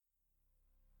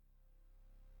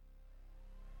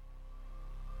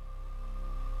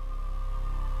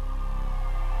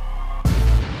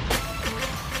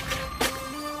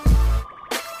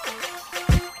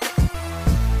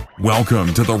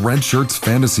Welcome to the Red Shirts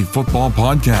Fantasy Football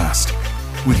Podcast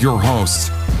with your hosts,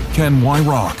 Ken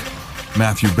Wyrock,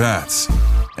 Matthew Betts,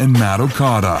 and Matt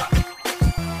Okada.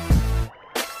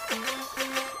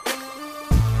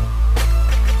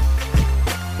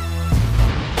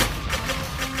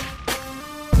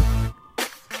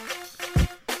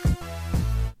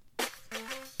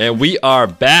 And we are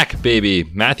back, baby.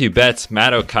 Matthew Betts,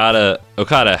 Matt Okada.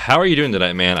 Okada, how are you doing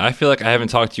tonight, man? I feel like I haven't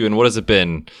talked to you in, what has it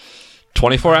been,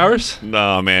 24 hours?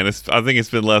 No, man. I think it's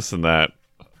been less than that.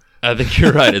 I think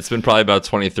you're right. It's been probably about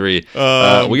 23.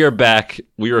 We are back.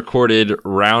 We recorded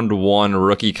round one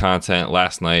rookie content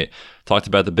last night. Talked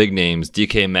about the big names,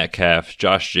 DK Metcalf,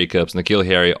 Josh Jacobs, N'Keal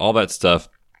Harry, all that stuff.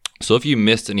 So if you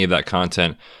missed any of that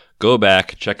content, go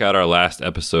back, check out our last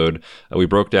episode. We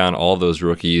broke down all those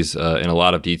rookies in a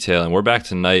lot of detail. And we're back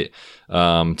tonight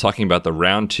talking about the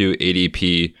round 2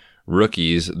 ADP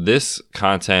rookies. This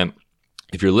content,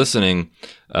 if you're listening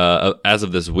as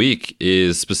of this week,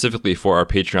 is specifically for our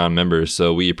Patreon members.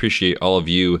 So we appreciate all of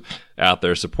you out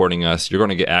there supporting us. You're going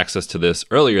to get access to this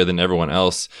earlier than everyone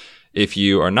else. If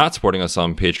you are not supporting us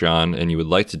on Patreon and you would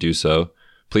like to do so,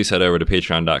 please head over to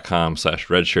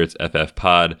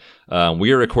patreon.com/redshirtsffpod.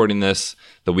 We are recording this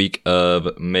the week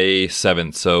of May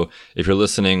 7th. So if you're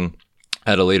listening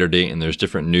at a later date and there's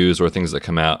different news or things that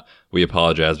come out, we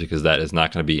apologize because that is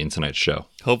not going to be in tonight's show.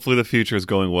 Hopefully the future is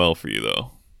going well for you,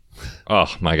 though.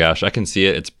 Oh my gosh, I can see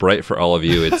it. It's bright for all of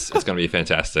you. It's going to be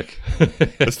fantastic.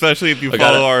 Especially if you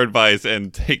follow our advice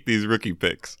and take these rookie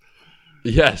picks.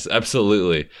 Yes,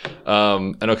 absolutely.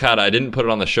 And Okada, I didn't put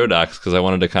it on the show docs because I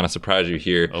wanted to kind of surprise you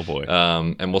here. Oh boy.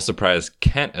 And we'll surprise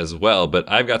Kent as well. But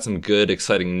I've got some good,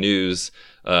 exciting news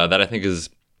that I think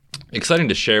is exciting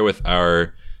to share with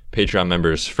our Patreon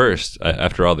members first.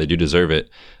 After all, they do deserve it.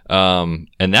 And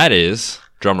that is,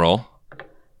 drumroll,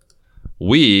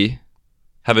 we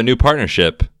have a new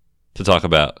partnership to talk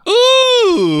about.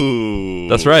 Ooh!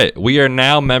 That's right. We are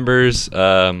now members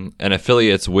and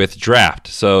affiliates with Draft.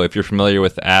 So if you're familiar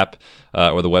with the app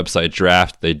or the website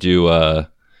Draft, they do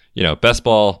best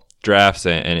ball drafts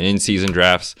and in-season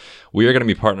drafts. We are going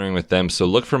to be partnering with them. So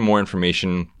look for more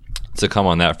information to come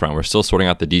on that front. We're still sorting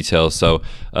out the details. So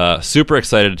super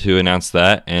excited to announce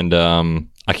that. And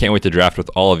I can't wait to draft with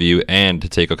all of you and to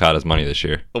take Okada's money this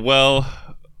year. Well,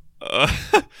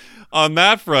 on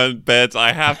that front, Betts,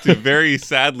 I have to very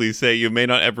sadly say you may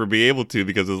not ever be able to,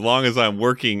 because as long as I'm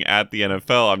working at the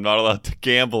NFL, I'm not allowed to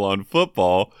gamble on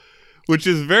football, which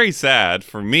is very sad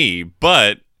for me,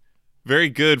 but very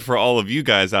good for all of you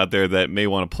guys out there that may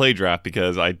want to play Draft,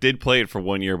 because I did play it for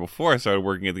 1 year before I started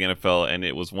working at the NFL, and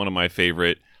it was one of my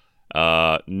favorite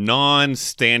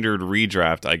non-standard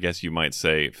redraft, I guess you might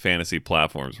say, fantasy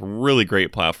platforms. Really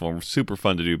great platform, super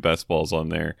fun to do best balls on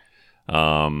there.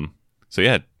 So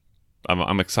yeah,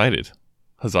 I'm excited.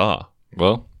 Huzzah.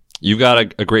 Well, you've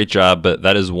got a great job, but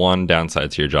that is one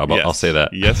downside to your job. Yes. I'll say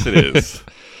that. Yes, it is.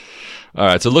 All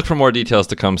right, so look for more details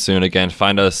to come soon. Again,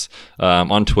 find us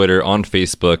on Twitter, on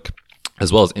Facebook,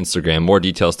 as well as Instagram. More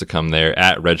details to come there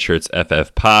at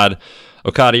RedShirtsFFPod.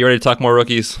 Okada, you ready to talk more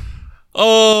rookies?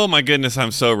 Oh, my goodness,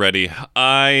 I'm so ready.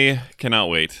 I cannot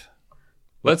wait.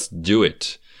 Let's do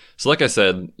it. So like I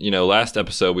said, last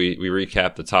episode we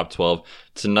recapped the top 12.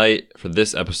 Tonight, for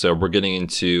this episode, we're getting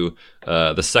into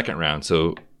the second round.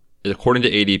 So according to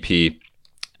ADP,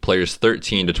 players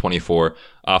 13 to 24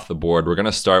 off the board. We're going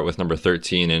to start with number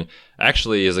 13, and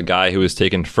actually is a guy who was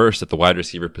taken first at the wide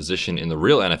receiver position in the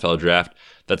real NFL draft.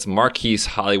 That's Marquise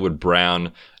Hollywood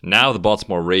Brown, now of the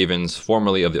Baltimore Ravens,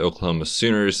 formerly of the Oklahoma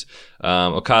Sooners.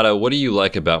 Okada, what do you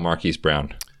like about Marquise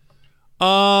Brown?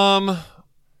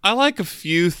 I like a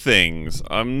few things.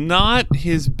 I'm not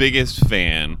his biggest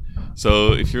fan,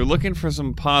 so if you're looking for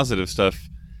some positive stuff,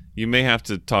 you may have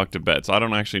to talk to Betts. I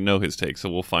don't actually know his take, so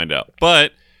we'll find out.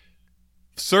 But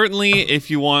certainly,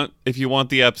 if you want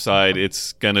the upside,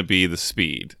 it's gonna be the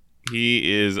speed.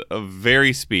 He is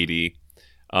very speedy.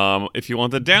 If you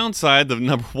want the downside, the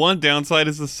number one downside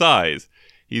is the size.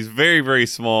 He's very, very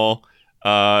small.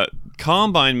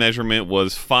 Combine measurement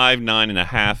was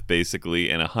 5'9.5", basically,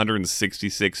 and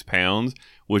 166 pounds,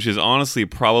 which is honestly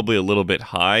probably a little bit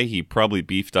high. He probably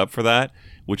beefed up for that,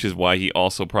 which is why he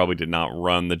also probably did not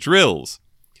run the drills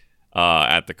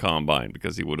at the combine,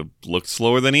 because he would have looked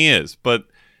slower than he is. But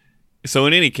so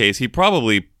in any case, he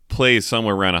probably plays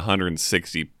somewhere around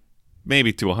 160,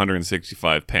 maybe to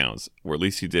 165 pounds, or at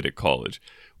least he did at college,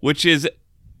 which is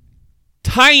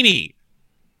tiny.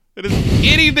 It is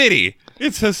itty bitty.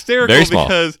 It's hysterical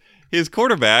because his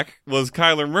quarterback was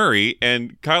Kyler Murray,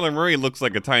 and Kyler Murray looks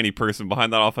like a tiny person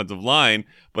behind that offensive line,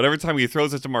 but every time he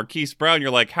throws it to Marquise Brown, you're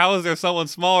like, how is there someone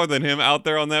smaller than him out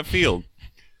there on that field?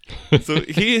 So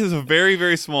he is very,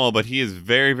 very small, but he is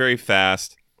very, very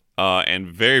fast and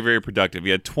very, very productive.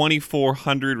 He had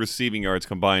 2,400 receiving yards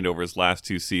combined over his last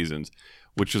 2 seasons,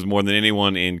 which is more than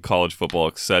anyone in college football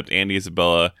except Andy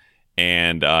Isabella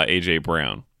and A.J.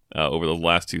 Brown over the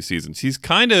last 2 seasons. He's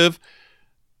kind of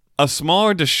a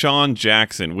smaller Deshaun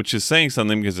Jackson, which is saying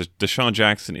something because Deshaun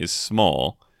Jackson is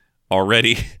small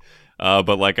already.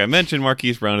 But like I mentioned,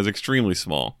 Marquise Brown is extremely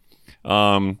small.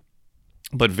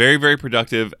 But very, very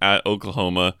productive at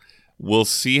Oklahoma. We'll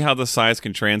see how the size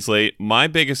can translate. One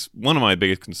of my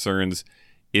biggest concerns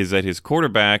is that his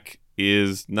quarterback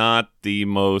is not the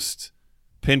most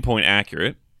pinpoint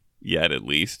accurate, yet at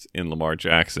least, in Lamar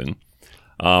Jackson.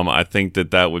 I think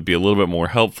that would be a little bit more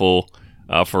helpful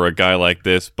for a guy like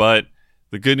this. But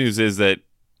the good news is that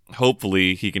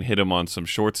hopefully he can hit him on some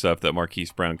short stuff that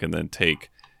Marquise Brown can then take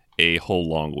a whole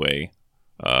long way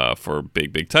for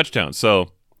big, big touchdowns.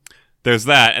 So there's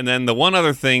that. And then the one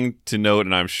other thing to note,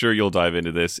 and I'm sure you'll dive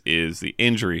into this, is the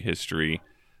injury history.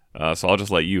 So I'll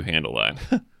just let you handle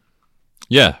that.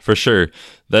 Yeah, for sure.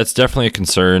 That's definitely a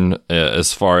concern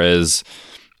as far as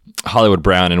Hollywood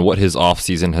Brown and what his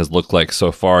offseason has looked like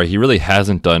so far. He really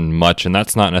hasn't done much, and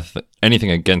that's not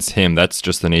anything against him. That's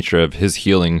just the nature of his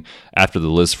healing after the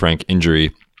Lisfranc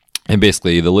injury. And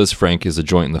basically, the Lisfranc is a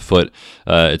joint in the foot.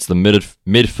 It's the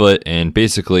midfoot, and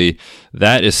basically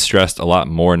that is stressed a lot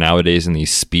more nowadays in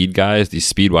these speed guys, these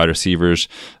speed wide receivers,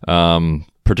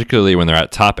 particularly when they're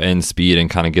at top end speed and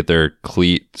kind of get their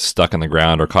cleat stuck in the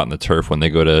ground or caught in the turf when they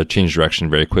go to change direction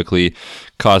very quickly,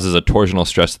 causes a torsional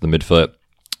stress to the midfoot.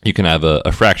 You can have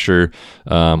a fracture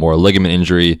or a ligament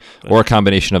injury or a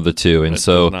combination of the two. And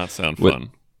so does not sound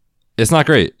fun. It's not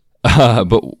great.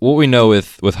 But what we know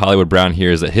with Hollywood Brown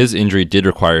here is that his injury did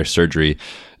require surgery.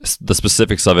 The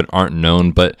specifics of it aren't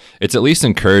known, but it's at least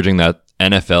encouraging that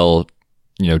NFL,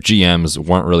 GMs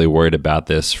weren't really worried about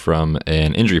this from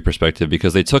an injury perspective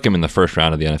because they took him in the first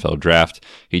round of the NFL draft.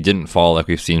 He didn't fall like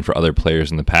we've seen for other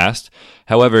players in the past.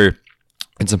 However,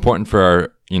 it's important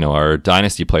for our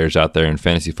dynasty players out there and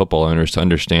fantasy football owners to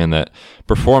understand that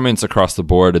performance across the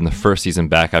board in the first season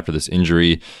back after this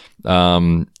injury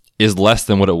is less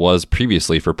than what it was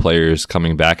previously for players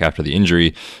coming back after the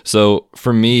injury. So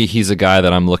for me, he's a guy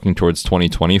that I'm looking towards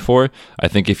 2024. I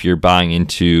think if you're buying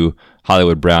into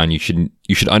Hollywood Brown, you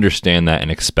should understand that and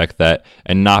expect that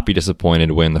and not be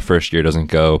disappointed when the first year doesn't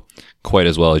go quite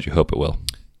as well as you hope it will.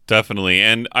 Definitely.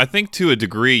 And I think to a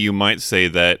degree you might say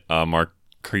that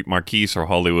Marquise or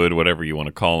Hollywood, whatever you want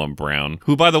to call him, Brown,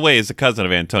 who, by the way, is a cousin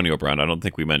of Antonio Brown. I don't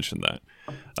think we mentioned that.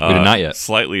 We did not yet.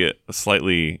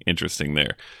 Slightly interesting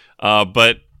there.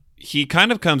 But he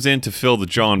kind of comes in to fill the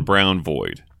John Brown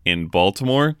void in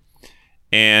Baltimore.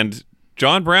 And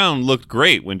John Brown looked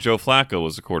great when Joe Flacco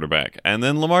was the quarterback. And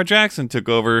then Lamar Jackson took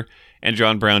over, and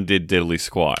John Brown did diddly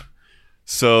squat.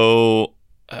 So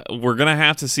we're going to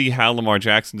have to see how Lamar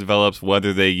Jackson develops,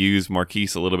 whether they use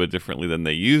Marquise a little bit differently than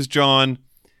they use John.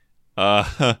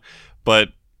 But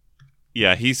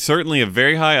yeah, he's certainly a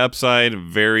very high upside,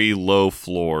 very low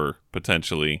floor,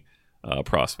 potentially,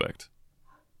 prospect.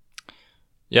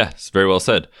 Yeah, it's very well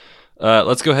said.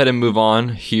 Let's go ahead and move on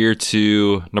here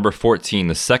to number 14,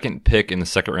 the second pick in the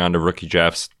second round of rookie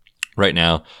drafts right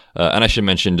now. And I should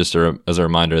mention, just as a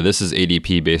reminder, this is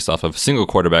ADP based off of single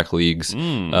quarterback leagues.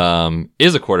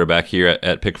 Is a quarterback here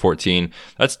at pick 14.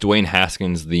 That's Dwayne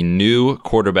Haskins, the new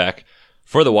quarterback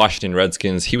for the Washington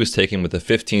Redskins. He was taken with the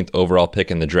 15th overall pick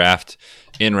in the draft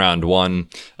in round 1.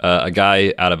 A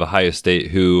guy out of Ohio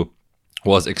State who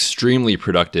was extremely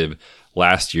productive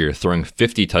last year, throwing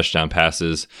 50 touchdown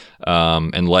passes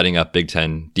and lighting up Big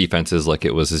Ten defenses like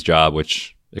it was his job,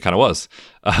 which it kind of was.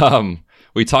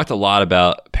 We talked a lot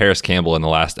about Paris Campbell in the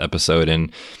last episode,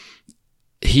 and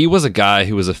he was a guy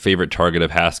who was a favorite target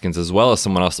of Haskins, as well as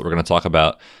someone else that we're going to talk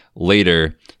about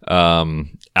later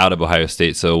out of Ohio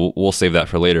State, so we'll save that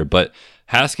for later. But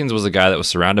Haskins was a guy that was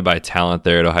surrounded by talent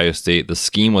there at Ohio State. The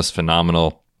scheme was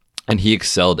phenomenal, and he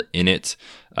excelled in it.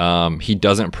 He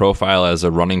doesn't profile as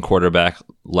a running quarterback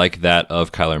like that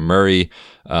of Kyler Murray.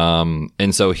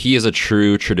 And so he is a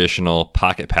true traditional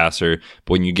pocket passer.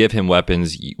 But when you give him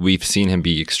weapons, we've seen him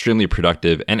be extremely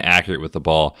productive and accurate with the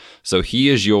ball. So he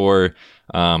is your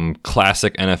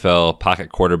classic NFL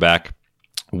pocket quarterback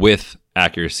with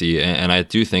accuracy. And I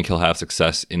do think he'll have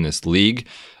success in this league.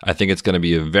 I think it's going to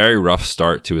be a very rough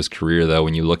start to his career, though,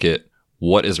 when you look at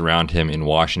what is around him in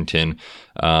Washington.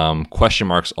 Question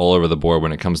marks all over the board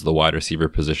when it comes to the wide receiver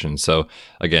position. So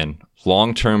again,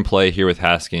 long-term play here with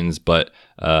Haskins, but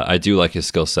I do like his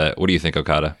skill set. What do you think,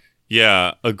 Okada?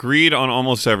 Yeah, agreed on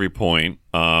almost every point.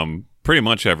 Pretty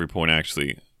much every point,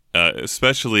 actually.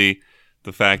 Especially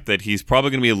the fact that he's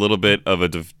probably going to be a little bit of a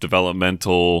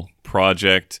developmental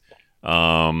project,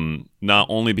 not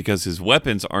only because his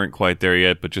weapons aren't quite there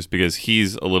yet, but just because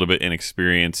he's a little bit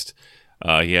inexperienced.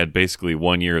 He had basically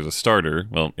 1 year as a starter,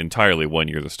 well, entirely 1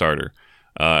 year as a starter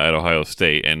at Ohio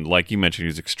State, and like you mentioned, he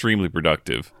was extremely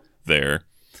productive there.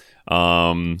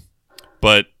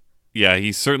 But yeah,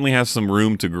 he certainly has some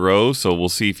room to grow, so we'll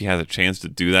see if he has a chance to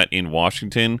do that in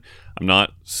Washington. I'm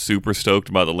not super stoked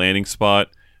about the landing spot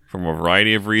from a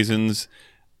variety of reasons.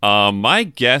 My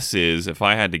guess is, if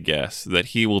I had to guess, that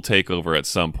he will take over at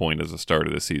some point as a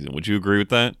starter this season. Would you agree with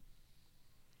that?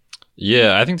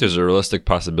 Yeah, I think there's a realistic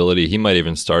possibility he might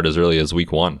even start as early as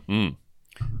week 1.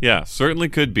 Yeah, certainly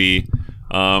could be.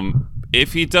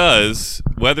 If he does,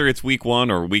 whether it's week 1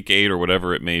 or week 8 or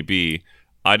whatever it may be,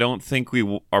 I don't think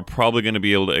we are probably going to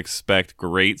be able to expect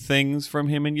great things from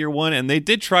him in year 1. And they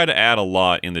did try to add a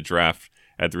lot in the draft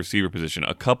at the receiver position.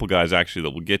 A couple guys, actually, that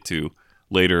we'll get to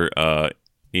later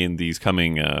in these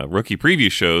coming rookie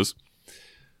preview shows.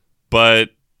 But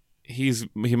he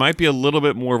might be a little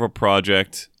bit more of a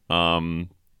project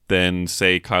than,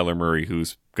 say, Kyler Murray,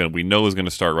 we know is going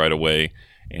to start right away.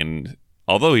 And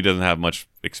although he doesn't have much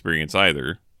experience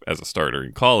either as a starter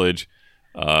in college,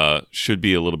 should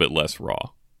be a little bit less raw.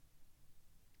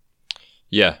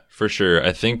 Yeah, for sure.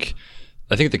 I think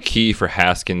the key for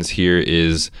Haskins here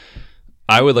is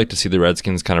I would like to see the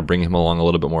Redskins kind of bring him along a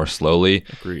little bit more slowly.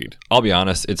 Agreed. I'll be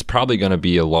honest, it's probably going to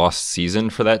be a lost season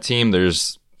for that team.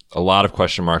 There's a lot of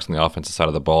question marks on the offensive side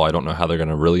of the ball. I don't know how they're going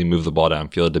to really move the ball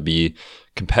downfield to be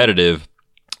competitive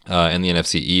in the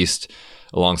NFC East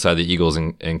alongside the Eagles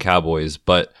and Cowboys.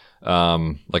 But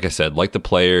like I said, like the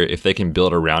player, if they can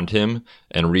build around him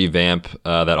and revamp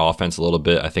that offense a little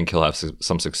bit, I think he'll have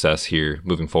some success here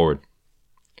moving forward.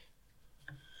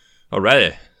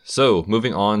 Alrighty, so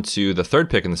moving on to the third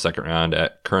pick in the second round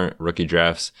at current rookie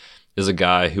drafts is a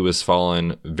guy who has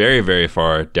fallen very, very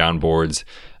far down boards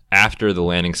after the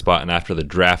landing spot and after the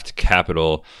draft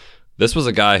capital. This was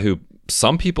a guy who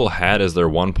some people had as their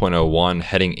 1.01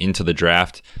 heading into the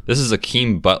draft. This is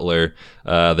Hakeem Butler,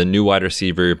 the new wide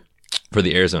receiver for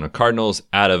the Arizona Cardinals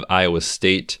out of Iowa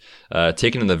State,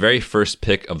 taken in the very first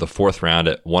pick of the fourth round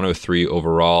at 103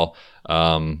 overall.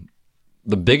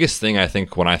 The biggest thing I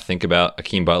think when I think about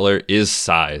Hakeem Butler is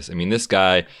size. I mean, this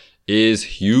guy is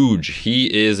huge.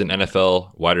 He is an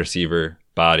NFL wide receiver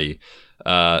body,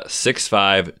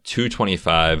 6'5",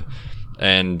 225,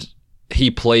 and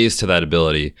he plays to that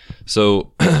ability.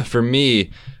 So for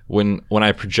me, when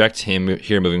I project him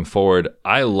here moving forward,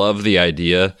 I love the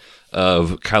idea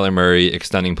of Kyler Murray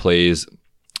extending plays,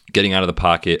 getting out of the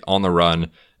pocket on the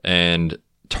run, and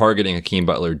targeting Hakeem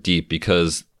Butler deep,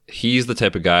 because he's the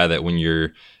type of guy that when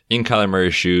you're in Kyler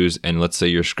Murray's shoes and let's say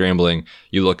you're scrambling,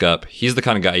 you look up, he's the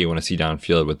kind of guy you want to see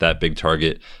downfield with that big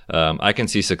target. I can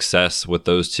see success with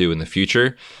those two in the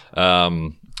future.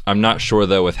 I'm not sure,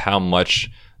 though, with how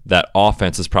much that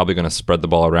offense is probably going to spread the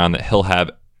ball around, that he'll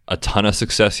have a ton of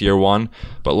success year 1,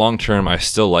 but long term, I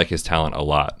still like his talent a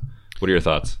lot. What are your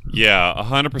thoughts? Yeah,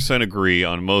 100% agree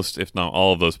on most, if not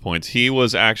all of those points. He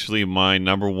was actually my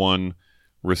number 1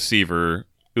 receiver.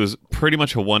 It was pretty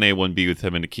much a 1A, 1B with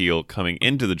him and N'Keal coming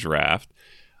into the draft.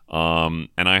 And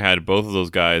I had both of those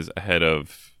guys ahead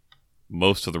of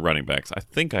most of the running backs. I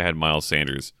think I had Miles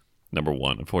Sanders number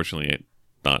 1. Unfortunately,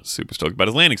 not super stoked about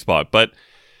his landing spot. But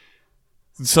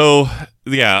so,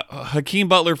 yeah, Hakeem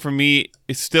Butler for me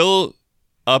is still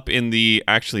up in the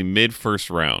actually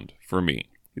mid-first round for me.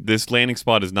 This landing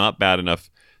spot is not bad enough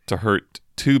to hurt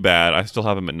too bad. I still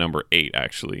have him at number 8,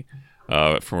 actually,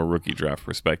 from a rookie draft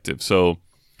perspective. So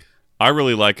I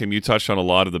really like him. You touched on a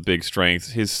lot of the big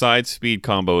strengths. His side speed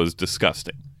combo is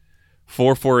disgusting.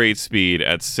 4.48 speed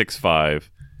at 6'5",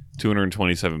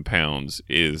 227 pounds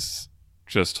is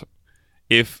just...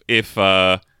 If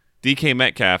DK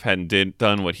Metcalf hadn't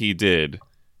done what he did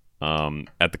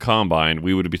at the Combine,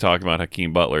 we would be talking about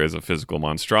Hakeem Butler as a physical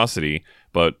monstrosity.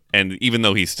 And even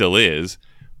though he still is,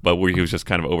 but where he was just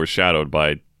kind of overshadowed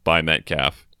by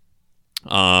Metcalf.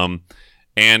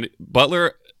 And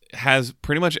Butler has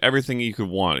pretty much everything you could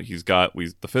want. He's got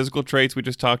the physical traits we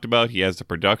just talked about. He has the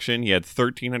production. He had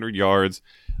 1,300 yards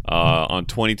on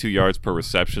 22 yards per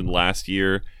reception last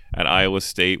year at Iowa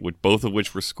State, both of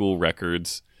which were school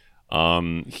records.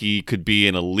 He could be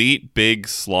an elite big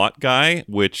slot guy,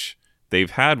 which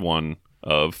they've had one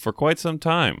of for quite some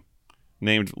time,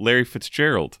 named Larry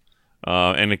Fitzgerald.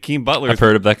 And Hakeem Butler, I've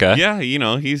heard of that guy. Yeah,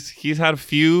 he's had a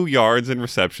few yards and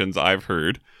receptions, I've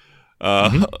heard.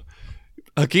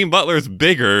 Hakeem Butler is a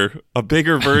bigger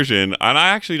version. And I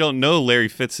actually don't know Larry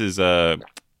Fitz's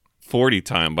 40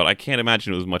 time, but I can't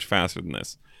imagine it was much faster than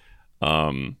this.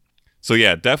 So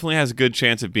yeah, definitely has a good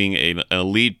chance of being an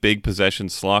elite big possession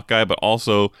slot guy, but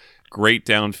also great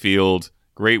downfield,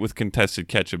 great with contested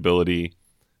catchability.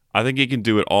 I think he can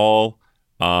do it all,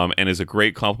 and is a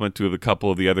great complement to a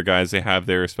couple of the other guys they have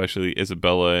there, especially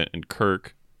Isabella and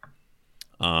Kirk.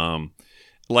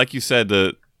 Like you said,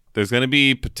 there's going to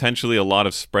be potentially a lot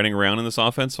of spreading around in this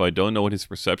offense, so I don't know what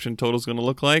his reception total is going to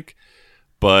look like.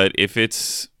 But if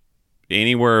it's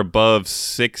anywhere above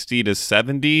 60 to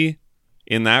 70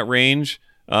 in that range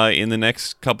in the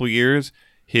next couple years,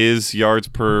 his yards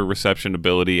per reception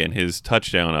ability and his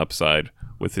touchdown upside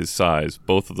with his size,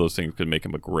 both of those things could make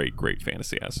him a great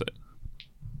fantasy asset.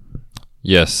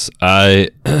 Yes, I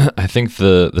think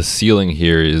the ceiling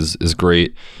here is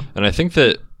great, and I think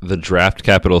that the draft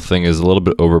capital thing is a little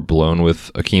bit overblown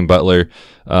with Akeem Butler.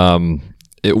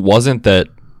 It wasn't that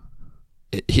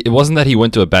he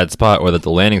went to a bad spot or that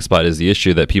the landing spot is the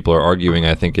issue that people are arguing,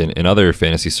 I think, in other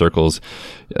fantasy circles.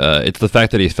 It's the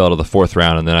fact that he fell to the 4th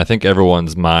round, and then I think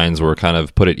everyone's minds were kind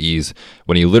of put at ease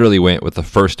when he literally went with the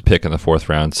first pick in the 4th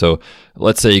round. So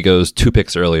let's say he goes 2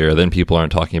 picks earlier, then people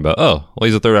aren't talking about, oh, well,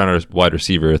 he's a 3rd round wide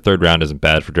receiver. 3rd round isn't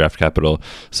bad for draft capital.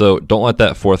 So don't let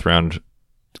that 4th round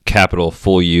capital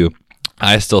fool you.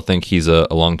 I still think he's a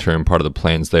long-term part of the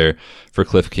plans there for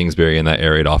Cliff Kingsbury in that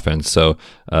air raid offense. So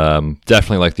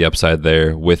definitely like the upside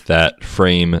there with that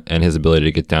frame and his ability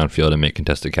to get downfield and make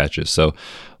contested catches. So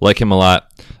like him a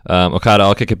lot. Okada,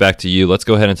 I'll kick it back to you. Let's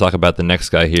go ahead and talk about the next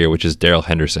guy here, which is Darrell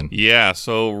Henderson. Yeah,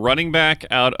 so running back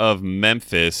out of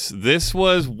Memphis. This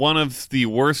was one of the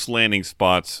worst landing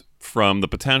spots from the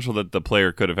potential that the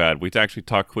player could have had. We actually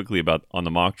talked quickly about on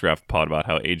the mock draft pod about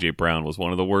how A.J. Brown was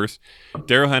one of the worst.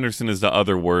 Darrell Henderson is the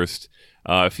other worst.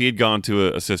 If he had gone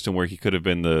to a system where he could have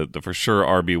been the for sure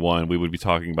RB1, we would be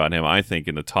talking about him, I think,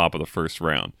 in the top of the 1st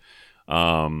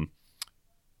round.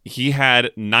 He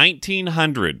had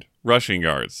 1,900 rushing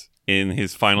yards in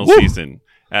his final season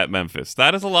at Memphis.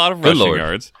 That is a lot of rushing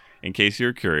yards, in case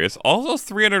you're curious. Also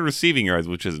 300 receiving yards,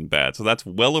 which isn't bad. So that's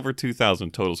well over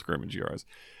 2,000 total scrimmage yards.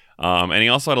 And he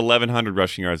also had 1,100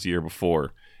 rushing yards the year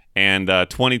before and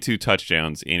 22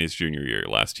 touchdowns in his junior year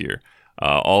last year,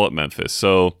 all at Memphis.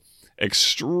 So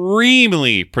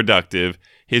extremely productive.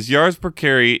 His yards per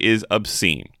carry is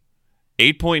obscene.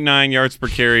 8.9 yards per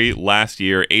carry last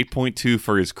year, 8.2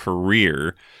 for his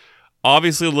career.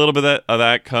 Obviously, a little bit of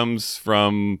that comes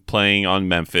from playing on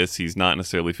Memphis. He's not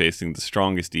necessarily facing the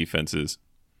strongest defenses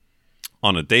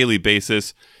on a daily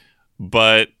basis,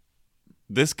 but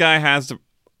this guy has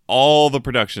all the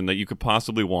production that you could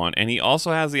possibly want, and he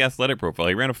also has the athletic profile.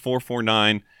 He ran a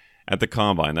 4.49 at the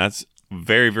combine. That's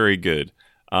very, very good.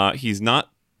 He's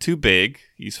not too big.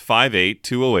 He's 5'8",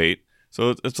 208,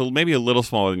 so it's maybe a little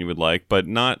smaller than you would like, but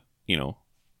not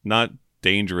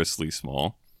dangerously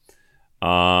small.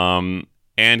 And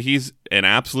he's an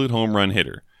absolute home run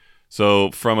hitter.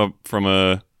 So from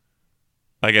a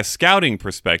I guess scouting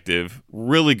perspective,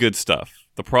 really good stuff.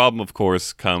 The problem, of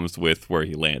course, comes with where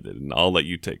he landed, and I'll let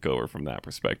you take over from that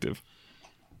perspective.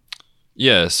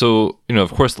 Yeah, so,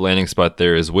 of course, the landing spot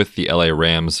there is with the LA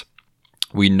Rams.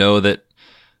 We know that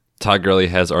Todd Gurley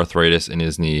has arthritis in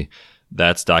his knee.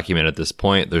 That's documented at this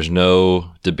point. There's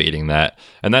no debating that.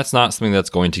 And that's not something that's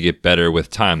going to get better with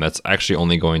time. That's actually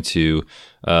only going to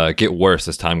get worse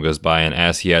as time goes by and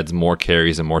as he adds more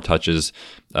carries and more touches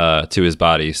to his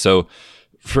body. So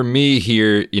for me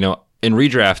here, in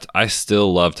redraft, I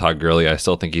still love Todd Gurley. I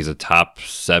still think he's a top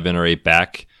 7 or 8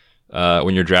 back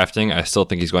when you're drafting. I still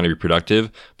think he's going to be productive.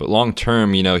 But long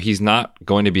term, he's not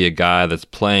going to be a guy that's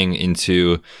playing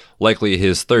into likely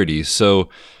his 30s. So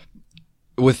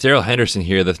with Darrell Henderson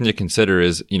here, the thing to consider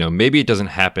is, maybe it doesn't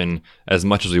happen as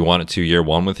much as we want it to year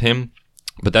 1 with him.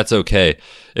 But that's okay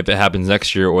if it happens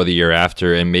next year or the year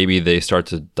after, and maybe they start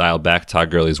to dial back Todd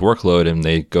Gurley's workload and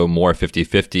they go more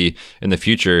 50-50 in the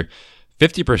future.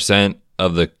 50%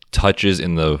 of the touches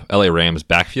in the LA Rams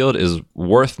backfield is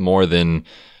worth more than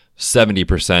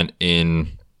 70%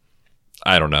 in,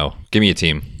 I don't know. Give me a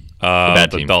team. A bad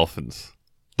team. Dolphins.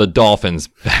 The Dolphins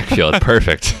backfield.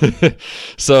 Perfect.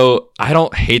 So I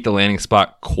don't hate the landing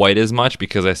spot quite as much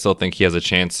because I still think he has a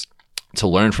chance to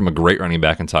learn from a great running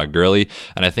back in Todd Gurley.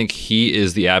 And I think he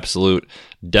is the absolute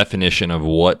definition of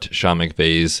what Sean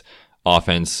McVay's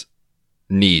offense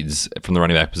needs from the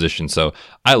running back position. So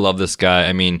I love this guy.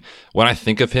 I mean, when I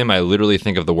think of him, I literally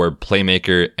think of the word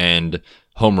playmaker and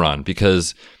home run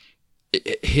because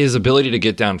his ability to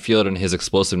get downfield and his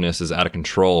explosiveness is out of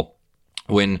control.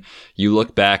 When you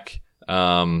look back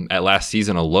at last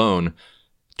season alone,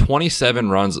 27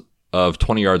 runs of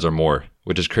 20 yards or more,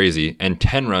 which is crazy, and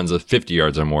 10 runs of 50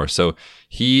 yards or more. So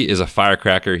he is a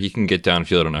firecracker. He can get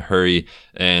downfield in a hurry,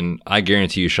 and I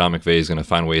guarantee you Sean McVay is going to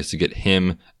find ways to get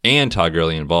him and Todd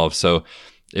Gurley involved. So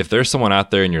if there's someone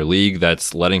out there in your league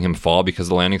that's letting him fall because of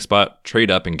the landing spot,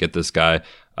 trade up and get this guy.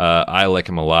 I like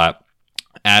him a lot.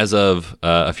 As of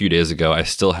a few days ago, I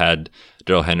still had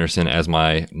Darrell Henderson as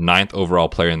my 9th overall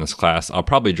player in this class. I'll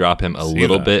probably drop him a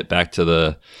little bit back to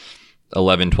the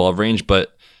 11-12 range,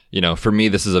 but for me,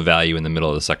 this is a value in the middle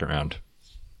of the second round.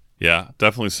 Yeah,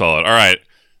 definitely solid. All right.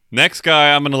 Next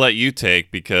guy I'm going to let you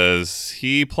take because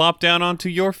he plopped down onto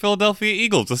your Philadelphia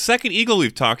Eagles. The second Eagle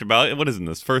we've talked about. What is in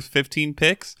this first 15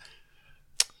 picks?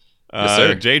 Yes,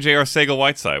 sir. J.J.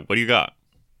 Arcega-Whiteside. What do you got?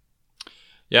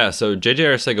 Yeah, so J.J.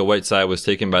 Arcega-Whiteside was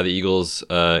taken by the Eagles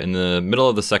in the middle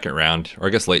of the second round, or I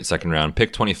guess late second round,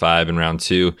 pick 25 in round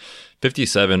 2,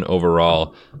 57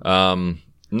 overall.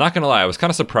 Not going to lie, I was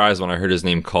kind of surprised when I heard his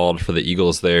name called for the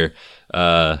Eagles there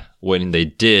when they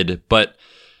did, but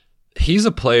he's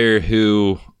a player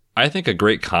who I think a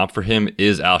great comp for him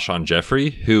is Alshon Jeffrey,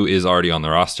 who is already on the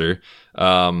roster.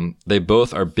 They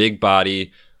both are big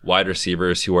body wide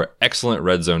receivers who are excellent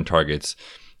red zone targets.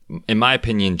 In my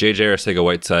opinion, J.J.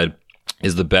 Arcega-Whiteside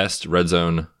is the best red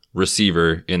zone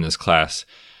receiver in this class.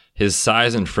 His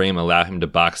size and frame allow him to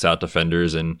box out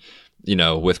defenders, and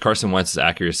with Carson Wentz's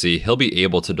accuracy, he'll be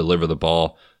able to deliver the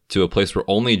ball to a place where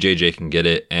only JJ can get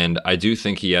it. And I do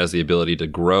think he has the ability to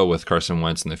grow with Carson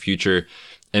Wentz in the future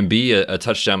and be a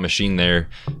touchdown machine there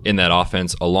in that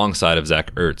offense alongside of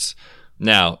Zach Ertz.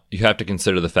 Now, you have to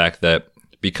consider the fact that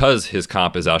because his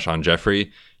comp is Alshon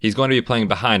Jeffrey, he's going to be playing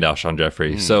behind Alshon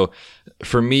Jeffrey. So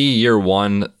for me, year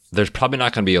one, there's probably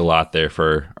not going to be a lot there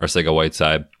for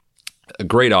Arcega-Whiteside. A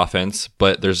great offense,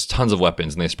 but there's tons of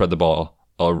weapons, and they spread the ball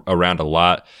around a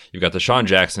lot. You've got Deshaun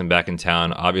Jackson back in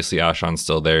town. Obviously, Alshon's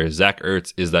still there. Zach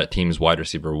Ertz is that team's wide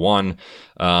receiver 1.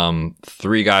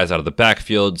 3 guys out of the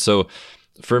backfield. So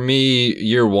for me,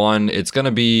 year one, it's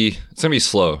gonna be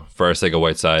slow for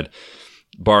Arcega-Whiteside,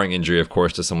 barring injury, of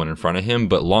course, to someone in front of him.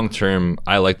 But long term,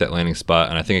 I like that landing spot,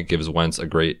 and I think it gives Wentz a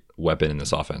great weapon in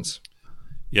this offense.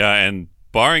 Yeah, and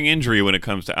barring injury when it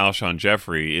comes to Alshon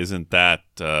Jeffrey, isn't that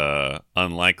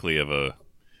unlikely of a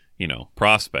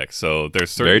prospect? So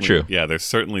there's certainly, very true. Yeah, there's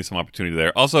certainly some opportunity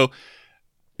there. Also,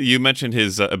 you mentioned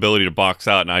his ability to box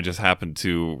out, and I just happened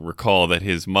to recall that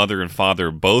his mother and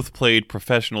father both played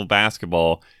professional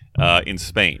basketball in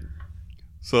Spain.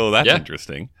 So that's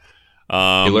interesting. He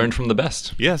learned from the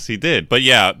best. Yes, he did. But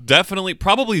yeah, definitely,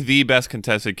 probably the best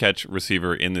contested catch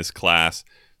receiver in this class.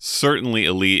 Certainly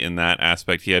elite in that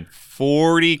aspect. He had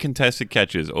 40 contested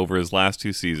catches over his last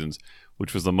 2 seasons,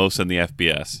 which was the most in the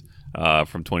FBS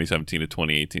from 2017 to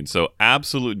 2018. So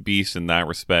absolute beast in that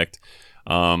respect.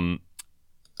 We'll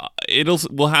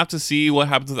have to see what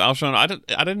happens with Alshon.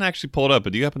 I didn't actually pull it up,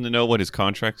 but do you happen to know what his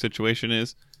contract situation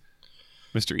is,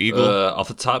 Mr. Eagle? Off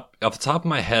the top of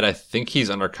my head, I think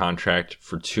he's under contract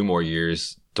for 2 more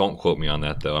years. Don't quote me on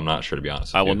that, though. I'm not sure, to be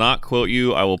honest with I will not quote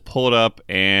you. I will pull it up,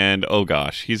 and oh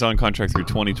gosh, he's on contract through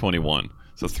 2021,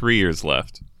 so 3 years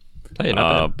left. Hey,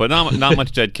 not bad. But not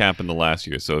much dead cap in the last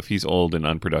year, so if he's old and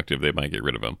unproductive, they might get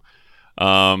rid of him.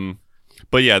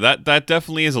 But yeah, that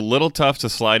definitely is a little tough to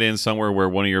slide in somewhere where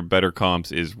one of your better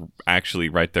comps is actually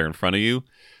right there in front of you.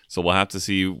 So we'll have to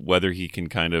see whether he can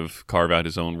kind of carve out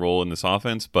his own role in this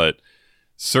offense, but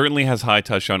certainly has high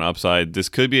touchdown upside. This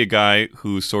could be a guy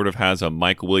who sort of has a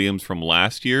Mike Williams from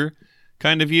last year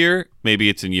kind of year. Maybe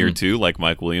it's in year 2 like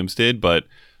Mike Williams did, but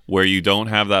where you don't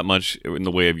have that much in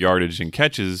the way of yardage and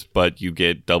catches, but you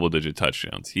get double-digit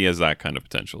touchdowns. He has that kind of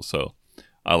potential, so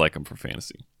I like him for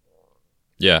fantasy.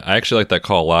 Yeah, I actually like that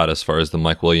call a lot as far as the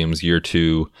Mike Williams year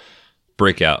 2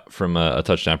 breakout from a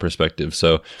touchdown perspective.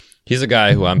 So he's a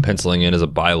guy who I'm penciling in as a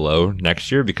buy low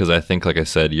next year because I think, like I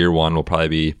said, year 1 will probably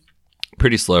be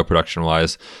pretty slow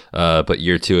production-wise, but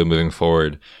year 2 and moving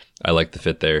forward, I like the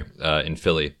fit there in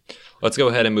Philly. Let's go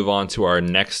ahead and move on to our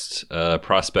next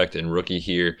prospect and rookie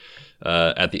here.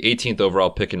 At the 18th overall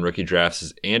pick in rookie drafts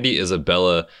is Andy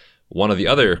Isabella, one of the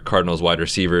other Cardinals wide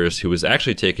receivers who was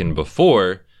actually taken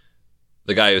before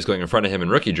the guy who was going in front of him in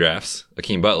rookie drafts,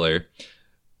 Akeem Butler.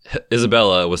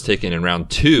 Isabella was taken in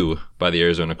round 2 by the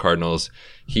Arizona Cardinals.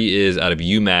 He is out of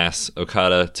UMass.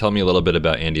 Okada, tell me a little bit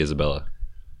about Andy Isabella.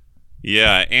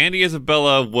 Yeah, Andy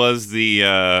Isabella was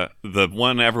the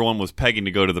one everyone was pegging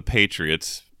to go to the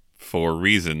Patriots for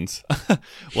reasons,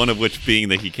 one of which being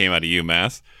that he came out of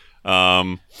UMass.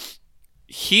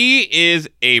 He is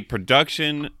a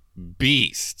production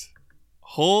beast.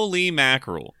 Holy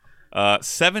mackerel.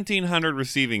 1,700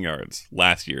 receiving yards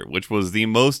last year, which was the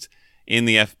most in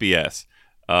the FBS.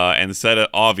 and set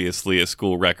obviously a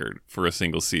school record for a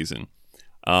single season.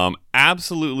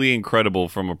 Absolutely incredible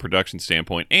from a production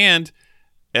standpoint. And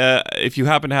if you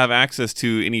happen to have access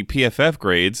to any PFF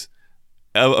grades,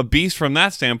 a beast from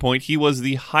that standpoint. He was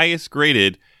the highest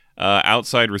graded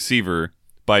outside receiver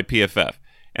by PFF.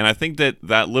 And I think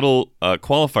that little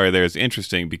qualifier there is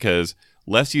interesting because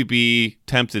lest you be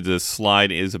tempted to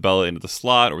slide Isabella into the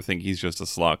slot or think he's just a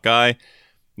slot guy,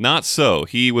 not so.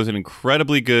 He was an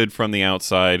incredibly good from the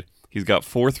outside. He's got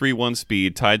 4.31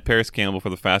 speed, tied Paris Campbell for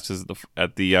the fastest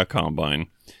at the combine.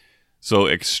 So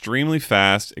extremely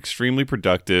fast, extremely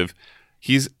productive.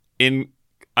 He's in,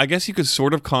 I guess you could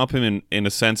sort of comp him in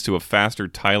a sense to a faster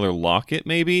Tyler Lockett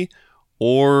maybe,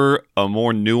 or a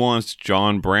more nuanced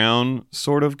John Brown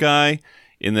sort of guy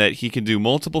in that he can do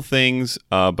multiple things,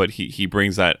 but he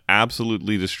brings that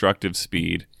absolutely destructive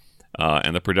speed,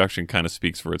 and the production kind of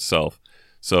speaks for itself.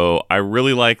 So I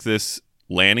really like this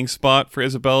landing spot for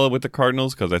Isabella with the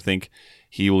Cardinals because I think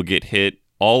he will get hit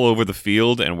all over the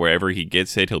field, and wherever he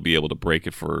gets hit, he'll be able to break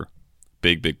it for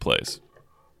big plays.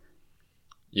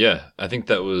 Yeah, I think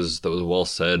that was well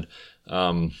said.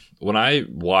 When I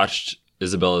watched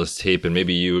Isabella's tape, and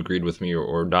maybe you agreed with me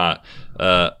or not,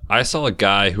 I saw a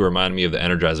guy who reminded me of the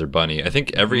Energizer Bunny. I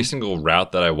think every single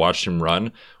route that I watched him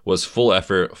run was full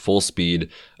effort, full speed.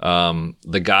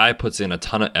 The guy puts in a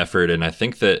ton of effort, and I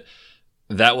think that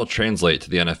will translate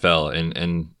to the NFL,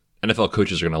 and NFL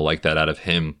coaches are going to like that out of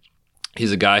him.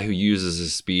 He's a guy who uses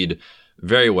his speed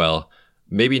very well,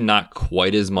 maybe not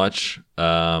quite as much,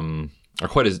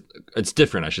 it's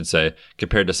different, I should say,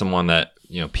 compared to someone that,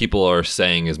 people are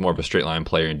saying is more of a straight line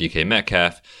player in DK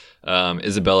Metcalf.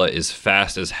 Isabella is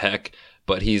fast as heck,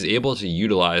 but he's able to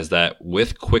utilize that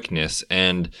with quickness,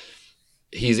 and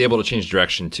he's able to change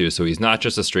direction too. So he's not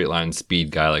just a straight line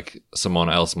speed guy like someone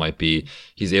else might be.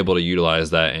 He's able to utilize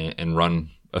that and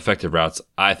run effective routes,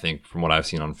 I think, from what I've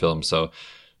seen on film. So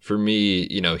for me,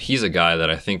 he's a guy that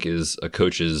I think is a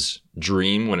coach's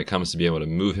dream when it comes to being able to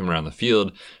move him around the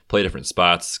field, play different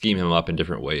spots, scheme him up in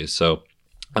different ways. So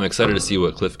I'm excited to see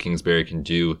what Cliff Kingsbury can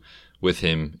do with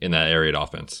him in that air raid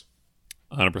offense.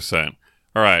 100%.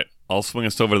 All right, I'll swing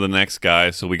us over to the next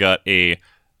guy. So we got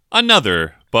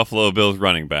another Buffalo Bills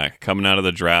running back coming out of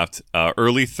the draft,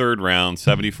 early third round,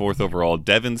 74th overall,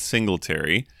 Devin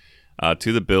Singletary,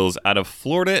 to the Bills out of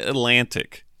Florida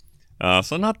Atlantic.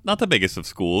 So not the biggest of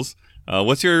schools.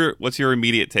 What's your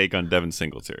immediate take on Devin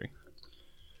Singletary?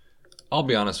 I'll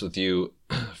be honest with you.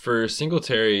 For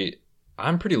Singletary,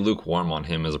 I'm pretty lukewarm on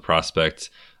him as a prospect.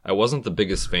 I wasn't the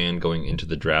biggest fan going into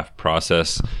the draft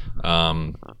process.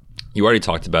 You already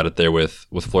talked about it there with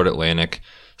Florida Atlantic.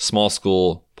 Small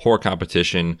school, poor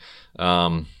competition.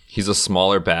 He's a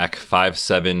smaller back,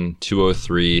 5'7",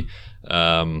 203,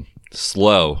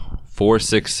 slow,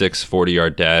 4.66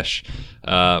 40-yard dash.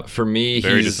 For me,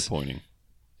 very disappointing.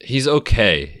 He's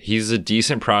okay. He's a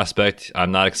decent prospect.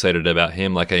 I'm not excited about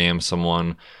him like I am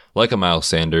someone like a Miles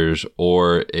Sanders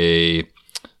or a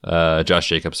Josh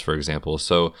Jacobs, for example.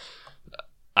 So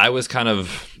I was kind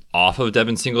of off of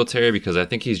Devin Singletary because I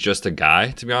think he's just a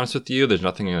guy, to be honest with you. There's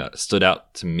nothing that stood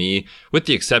out to me, with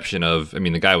the exception of,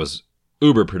 the guy was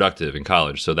uber productive in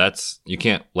college. So you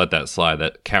can't let that slide.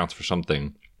 That counts for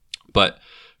something. But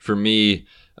for me,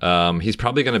 he's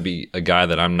probably going to be a guy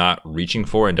that I'm not reaching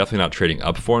for and definitely not trading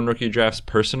up for in rookie drafts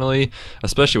personally,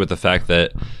 especially with the fact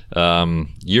that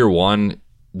year one,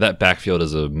 that backfield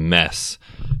is a mess.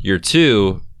 Year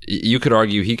two, you could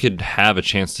argue he could have a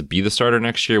chance to be the starter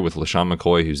next year with LaShawn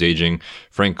McCoy, who's aging,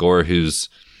 Frank Gore, who's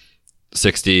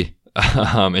 60,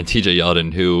 and TJ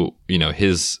Yeldon, who,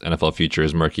 his NFL future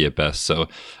is murky at best. So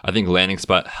I think landing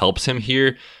spot helps him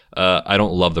here. I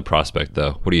don't love the prospect,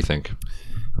 though. What do you think?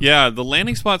 Yeah, the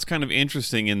landing spot's kind of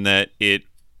interesting in that it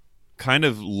kind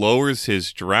of lowers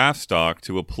his draft stock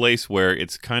to a place where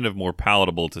it's kind of more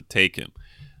palatable to take him.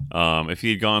 If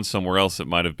he had gone somewhere else, it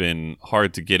might have been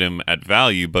hard to get him at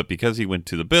value, but because he went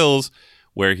to the Bills,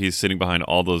 where he's sitting behind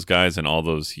all those guys and all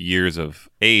those years of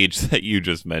age that you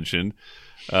just mentioned,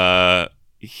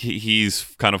 he's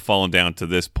kind of fallen down to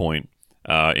this point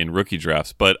in rookie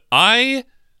drafts. But I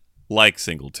like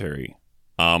Singletary.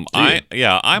 I'm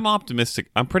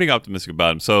optimistic. I'm pretty optimistic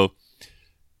about him. So,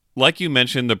 like you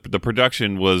mentioned, the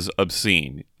production was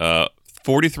obscene.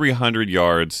 4,300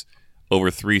 yards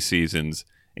over 3 seasons,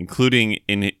 including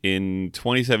in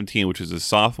 2017, which was his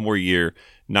sophomore year,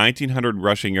 1,900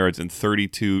 rushing yards and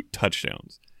 32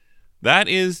 touchdowns. That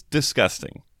is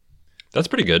disgusting. That's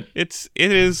pretty good. It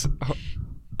is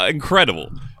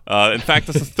incredible. In fact,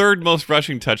 that's the third most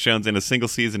rushing touchdowns in a single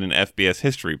season in FBS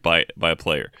history by a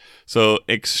player. So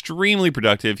extremely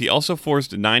productive. He also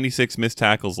forced 96 missed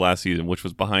tackles last season, which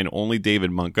was behind only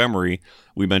David Montgomery.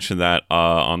 We mentioned that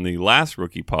on the last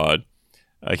rookie pod.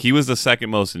 He was the second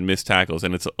most in missed tackles,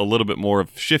 and it's a little bit more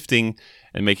of shifting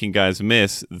and making guys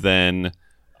miss than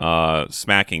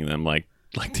smacking them like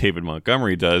David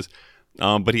Montgomery does.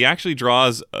 But he actually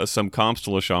draws some comps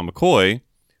to LaShawn McCoy,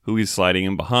 who he's sliding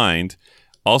in behind.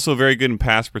 Also very good in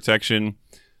pass protection.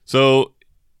 So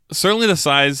certainly the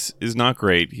size is not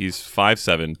great. He's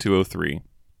 5'7", 203.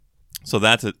 So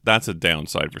that's a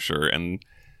downside for sure. And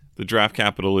the draft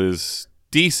capital is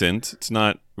decent. It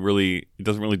doesn't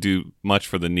really do much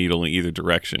for the needle in either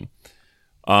direction.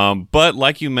 But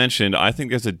like you mentioned, I think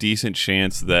there's a decent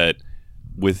chance that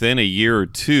within a year or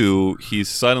two, he's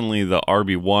suddenly the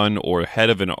RB1 or head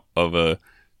of a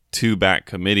two-back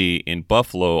committee in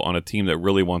Buffalo on a team that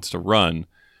really wants to run.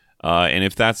 And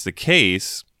if that's the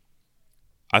case,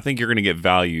 I think you're going to get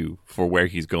value for where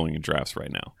he's going in drafts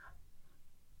right now.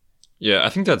 Yeah, I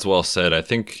think that's well said. I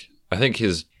think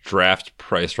his draft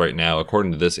price right now,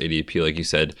 according to this ADP, like you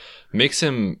said, makes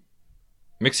him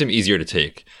easier to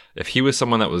take. If he was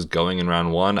someone that was going in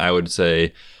round 1, I would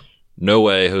say, no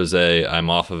way, Jose, I'm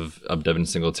off of Devin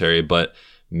Singletary. But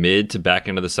mid to back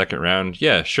into the second round,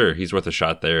 yeah, sure, he's worth a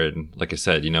shot there. And like I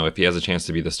said, if he has a chance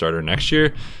to be the starter next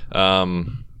year,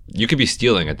 you could be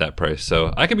stealing at that price.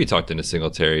 So I could be talked into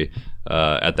Singletary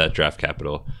at that draft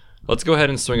capital. Let's go ahead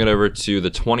and swing it over to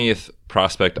the 20th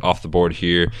prospect off the board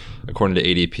here, according to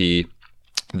ADP.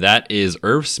 That is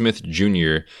Irv Smith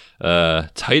Jr.,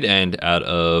 tight end out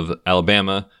of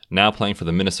Alabama, now playing for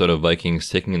the Minnesota Vikings,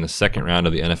 taking in the second round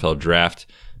of the NFL draft,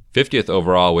 50th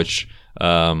overall, which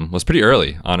was pretty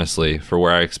early, honestly, for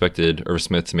where I expected Irv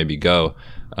Smith to maybe go.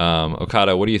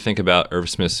 Okada, what do you think about Irv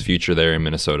Smith's future there in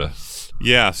Minnesota?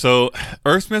 Yeah, so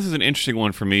Irv Smith is an interesting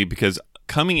one for me because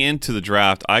coming into the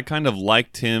draft, I kind of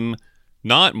liked him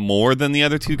not more than the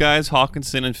other two guys,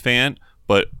 Hawkinson and Fant,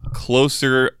 but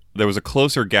closer. There was a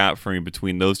closer gap for me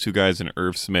between those two guys and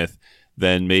Irv Smith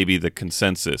than maybe the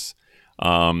consensus.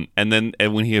 And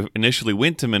when he initially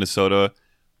went to Minnesota,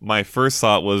 my first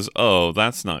thought was, oh,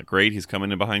 that's not great. He's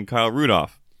coming in behind Kyle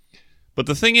Rudolph. But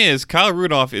the thing is, Kyle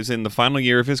Rudolph is in the final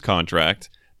year of his contract.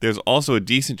 There's also a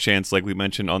decent chance, like we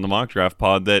mentioned on the mock draft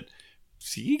pod, that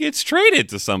he gets traded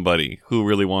to somebody who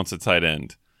really wants a tight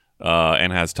end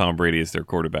and has Tom Brady as their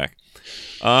quarterback.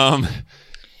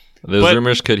 Those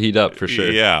rumors could heat up for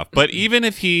sure. Yeah, but even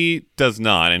if he does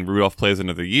not and Rudolph plays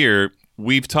another year,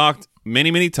 we've talked many,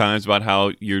 many times about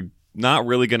how you're not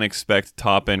really going to expect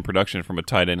top-end production from a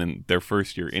tight end in their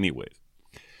first year anyways.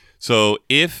 So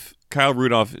if Kyle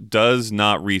Rudolph does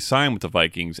not re-sign with the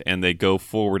Vikings and they go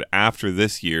forward after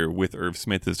this year with Irv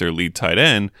Smith as their lead tight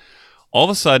end, all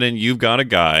of a sudden you've got a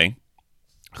guy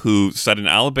who set an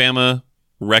Alabama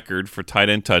record for tight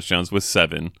end touchdowns with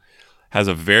 7, has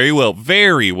a very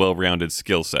well-rounded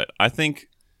skill set. I think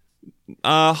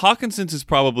Hawkinson's is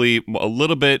probably a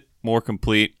little bit more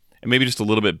complete and maybe just a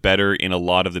little bit better in a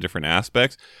lot of the different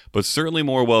aspects, but certainly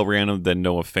more well-rounded than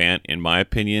Noah Fant, in my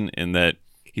opinion, in that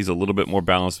he's a little bit more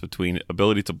balanced between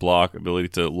ability to block, ability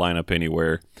to line up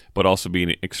anywhere, but also being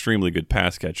an extremely good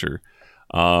pass catcher.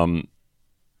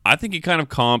 I think he kind of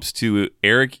comps to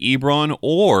Eric Ebron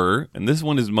or, and this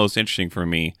one is most interesting for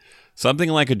me, something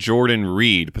like a Jordan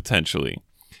Reed, potentially.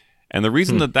 And the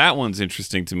reason that one's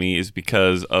interesting to me is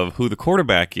because of who the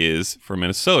quarterback is for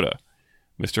Minnesota,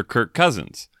 Mr. Kirk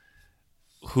Cousins,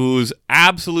 whose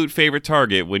absolute favorite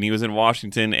target when he was in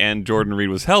Washington and Jordan Reed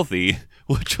was healthy,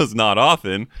 which was not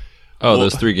often. Oh,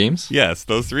 those 3 games? Yes,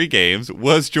 those 3 games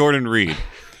was Jordan Reed.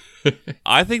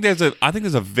 I think there's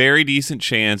a very decent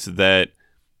chance that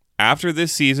after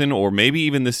this season, or maybe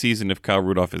even this season if Kyle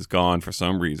Rudolph is gone for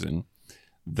some reason,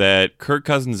 that Kirk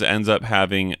Cousins ends up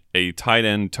having a tight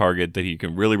end target that he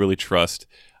can really, really trust.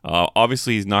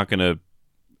 Obviously, he's not going to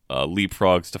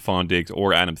leapfrog Stephon Diggs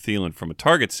or Adam Thielen from a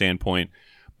target standpoint,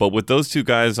 but with those two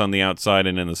guys on the outside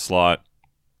and in the slot,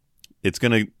 it's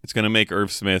gonna make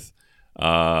Irv Smith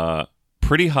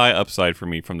pretty high upside for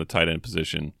me from the tight end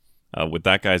position with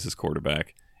that guy as his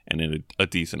quarterback and in a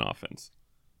decent offense.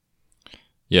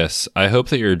 Yes, I hope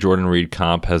that your Jordan Reed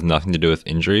comp has nothing to do with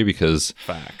injury because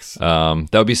facts. That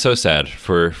would be so sad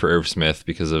for Irv Smith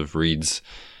because of Reed's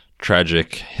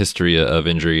tragic history of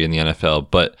injury in the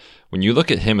NFL. But when you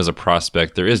look at him as a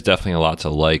prospect, there is definitely a lot to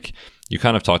like. You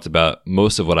kind of talked about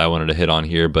most of what I wanted to hit on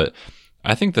here, but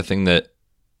I think the thing that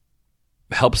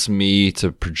helps me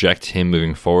to project him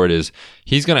moving forward is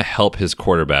he's going to help his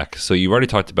quarterback. So you already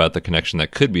talked about the connection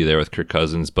that could be there with Kirk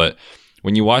Cousins, but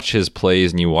when you watch his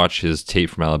plays and you watch his tape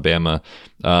from Alabama,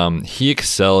 he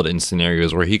excelled in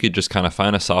scenarios where he could just kind of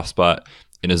find a soft spot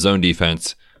in a zone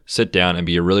defense, sit down, and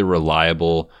be a really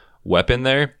reliable weapon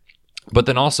there. But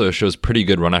then also shows pretty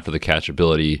good run after the catch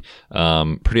ability,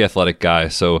 pretty athletic guy.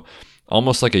 So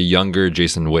almost like a younger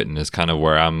Jason Witten is kind of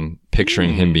where I'm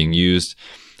picturing him being used,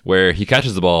 where he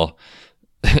catches the ball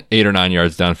 8 or 9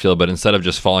 yards downfield, but instead of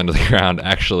just falling to the ground,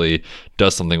 actually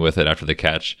does something with it after the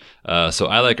catch. So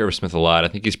I like Irv Smith a lot. I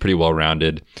think he's pretty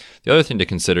well-rounded. The other thing to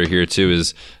consider here, too,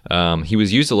 is he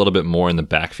was used a little bit more in the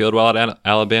backfield while at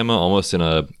Alabama, almost in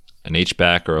an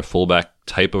H-back or a fullback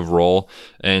type of role.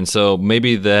 And so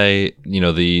maybe the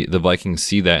Vikings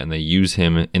see that and they use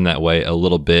him in that way a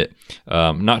little bit.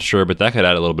 Not sure, but that could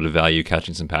add a little bit of value,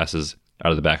 catching some passes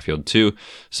out of the backfield, too.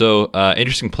 So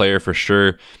interesting player for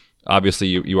sure. Obviously,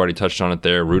 you already touched on it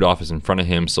there. Rudolph is in front of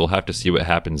him, so we'll have to see what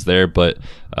happens there. But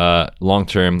long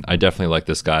term, I definitely like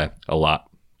this guy a lot.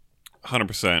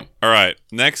 100%. All right,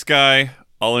 next guy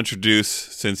I'll introduce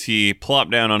since he plopped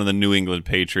down onto the New England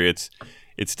Patriots.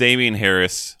 It's Damien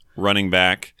Harris, running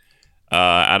back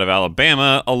out of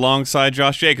Alabama, alongside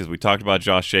Josh Jacobs. We talked about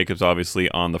Josh Jacobs, obviously,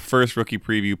 on the first rookie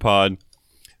preview pod.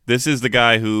 This is the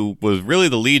guy who was really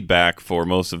the lead back for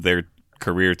most of their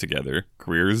careers together.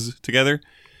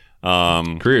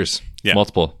 Yeah.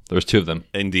 Multiple. There was 2 of them.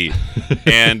 Indeed.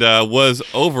 And was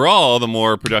overall the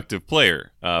more productive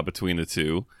player between the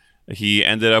two. He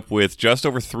ended up with just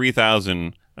over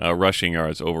 3,000 rushing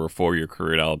yards over a 4-year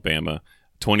career at Alabama,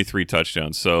 23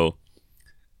 touchdowns. So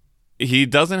he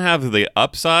doesn't have the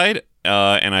upside,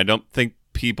 and I don't think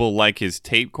people like his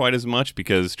tape quite as much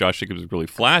because Josh Jacobs is really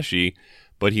flashy,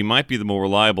 but he might be the more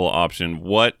reliable option.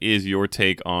 What is your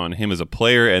take on him as a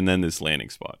player and then this landing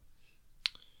spot?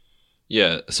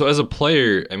 Yeah, so as a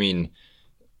player, I mean,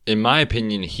 in my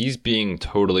opinion, he's being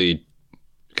totally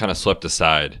kind of swept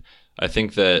aside. I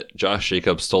think that Josh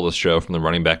Jacobs stole the show from the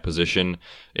running back position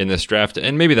in this draft,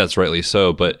 and maybe that's rightly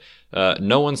so, but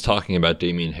no one's talking about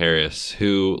Damien Harris,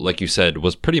 who, like you said,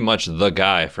 was pretty much the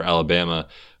guy for Alabama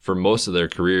for most of their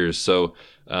careers. So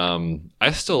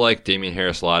I still like Damien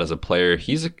Harris a lot as a player.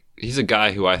 He's a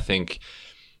guy who I think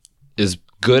is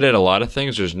good at a lot of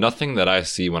things. There's nothing that I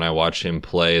see when I watch him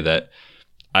play that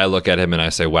I look at him and I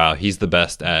say, wow, he's the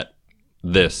best at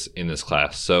this in this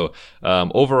class. So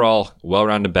overall,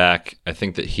 well-rounded back. I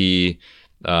think that he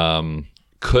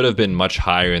could have been much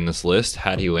higher in this list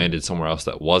had he landed somewhere else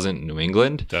that wasn't New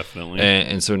England. Definitely.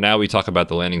 And so now we talk about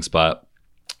the landing spot,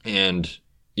 and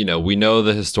we know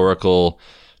the historical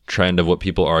trend of what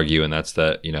people argue, and that's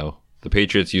that the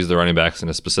Patriots use the running backs in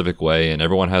a specific way, and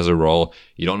everyone has a role.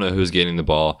 You don't know who's getting the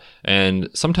ball, and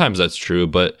sometimes that's true.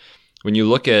 But when you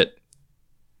look at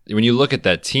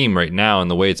that team right now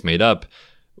and the way it's made up,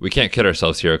 we can't kid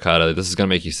ourselves here, Okada. This is going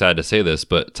to make you sad to say this,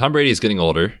 but Tom Brady is getting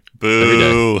older.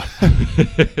 Boo!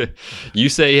 Every day. You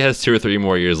say he has 2 or 3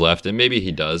 more years left, and maybe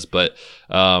he does, but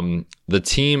the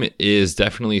team is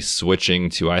definitely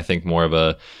switching to, I think, more of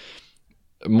a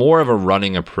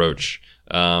running approach.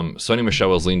 Sony Michel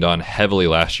was leaned on heavily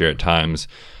last year at times,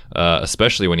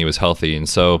 especially when he was healthy. And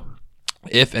so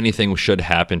if anything should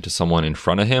happen to someone in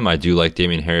front of him, I do like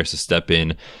Damien Harris to step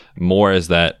in more as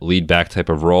that lead back type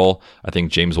of role. I think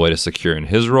James White is secure in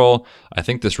his role. I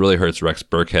think this really hurts Rex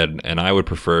Burkhead, and I would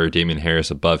prefer Damien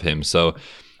Harris above him. So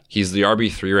he's the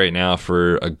RB3 right now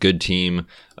for a good team.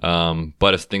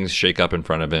 But if things shake up in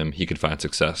front of him, he could find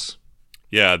success.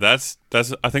 Yeah, I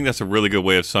think that's a really good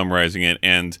way of summarizing it.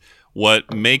 And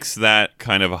what makes that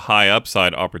kind of a high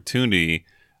upside opportunity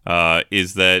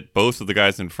is that both of the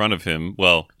guys in front of him,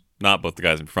 well, not both the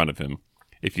guys in front of him,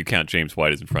 if you count James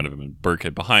White as in front of him and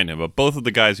Burkhead behind him, but both of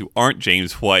the guys who aren't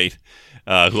James White,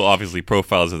 who obviously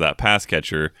profiles as that pass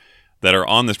catcher, that are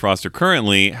on this roster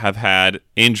currently have had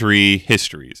injury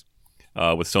histories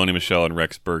with Sony Michel and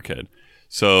Rex Burkhead.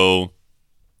 So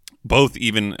both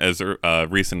even as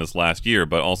recent as last year,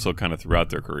 but also kind of throughout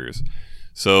their careers.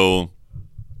 So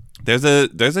there's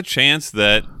a chance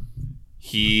that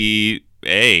he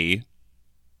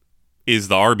is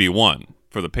the RB1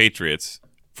 for the Patriots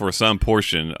for some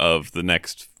portion of the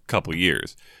next couple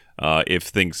years if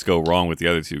things go wrong with the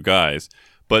other 2 guys.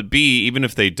 But B, even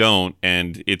if they don't,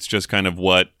 and it's just kind of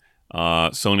what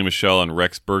Sony Michel and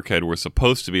Rex Burkhead were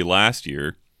supposed to be last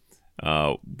year,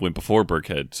 before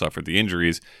Burkhead suffered the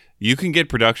injuries, you can get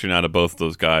production out of both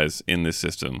those guys in this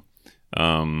system.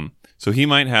 So he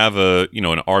might have an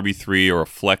RB3 or a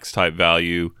flex type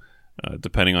value,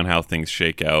 depending on how things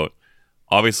shake out.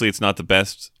 Obviously, it's not the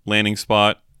best landing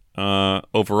spot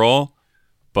overall,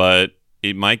 but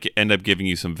it might end up giving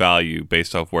you some value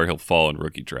based off where he'll fall in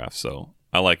rookie drafts. So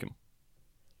I like him.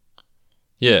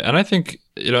 Yeah, and I think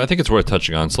it's worth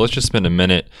touching on. So let's just spend a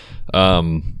minute.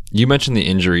 You mentioned the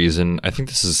injuries, and I think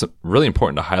this is really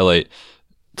important to highlight.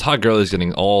 Todd Gurley is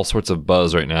getting all sorts of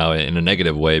buzz right now in a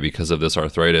negative way because of this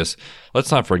arthritis.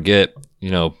 Let's not forget,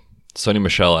 Sony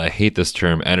Michel, I hate this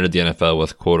term, entered the NFL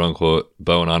with quote unquote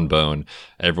bone on bone.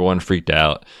 Everyone freaked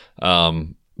out.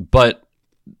 But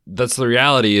that's the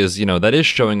reality is, that is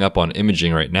showing up on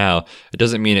imaging right now. It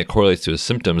doesn't mean it correlates to his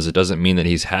symptoms. It doesn't mean that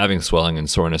he's having swelling and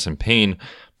soreness and pain.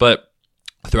 But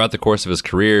throughout the course of his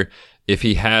career, if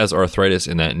he has arthritis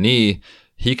in that knee,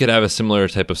 he could have a similar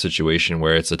type of situation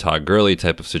where it's a Todd Gurley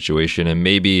type of situation. And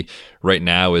maybe right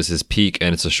now is his peak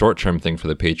and it's a short-term thing for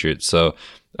the Patriots. So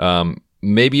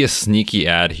maybe a sneaky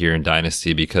ad here in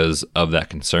Dynasty because of that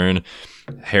concern.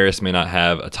 Harris may not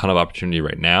have a ton of opportunity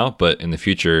right now, but in the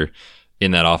future, in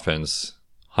that offense,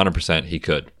 100% he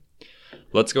could.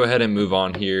 Let's go ahead and move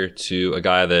on here to a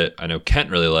guy that I know Kent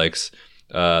really likes.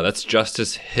 That's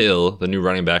Justice Hill, the new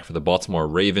running back for the Baltimore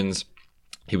Ravens.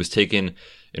 He was taken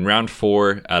in round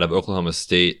 4 out of Oklahoma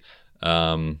State.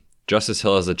 Justice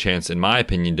Hill has a chance, in my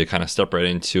opinion, to kind of step right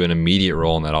into an immediate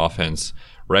role in that offense,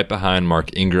 right behind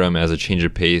Mark Ingram as a change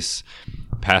of pace,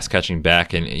 pass catching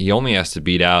back, and he only has to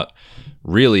beat out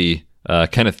really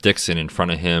Kenneth Dixon in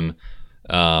front of him,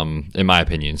 in my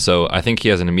opinion. So I think he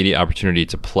has an immediate opportunity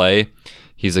to play.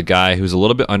 He's a guy who's a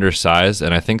little bit undersized,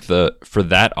 and I think for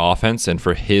that offense and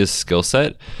for his skill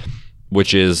set,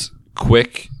 which is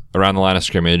quick around the line of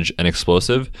scrimmage and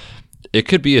explosive, it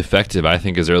could be effective, I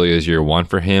think, as early as year 1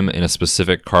 for him in a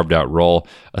specific carved out role,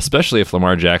 especially if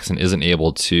Lamar Jackson isn't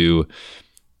able to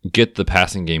get the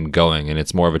passing game going and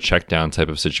it's more of a check down type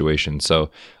of situation.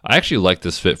 So I actually like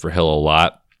this fit for Hill a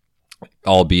lot,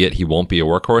 albeit he won't be a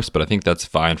workhorse, but I think that's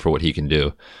fine for what he can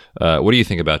do. What do you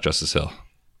think about Justice Hill?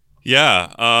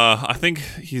 Yeah, I think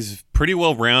he's pretty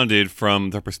well rounded from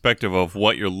the perspective of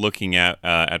what you're looking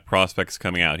at prospects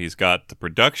coming out. He's got the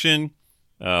production,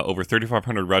 over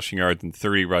 3,500 rushing yards and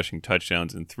 30 rushing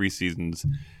touchdowns in 3 seasons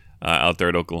out there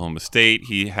at Oklahoma State.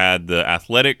 He had the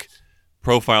athletic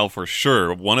profile for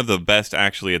sure, one of the best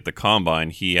actually at the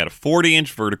combine. He had a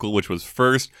 40-inch vertical, which was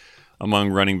first among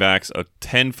running backs, a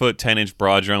 10-foot, 10-inch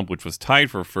broad jump, which was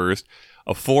tied for first,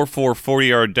 a 4.4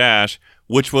 40-yard dash,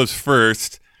 which was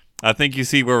first. I think you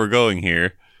see where we're going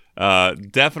here.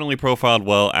 Definitely profiled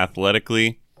well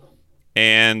athletically,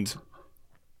 and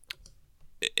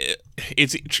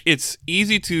it's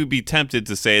easy to be tempted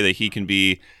to say that he can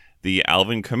be the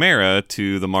Alvin Kamara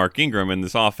to the Mark Ingram in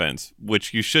this offense,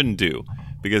 which you shouldn't do,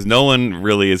 because no one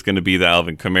really is going to be the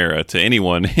Alvin Kamara to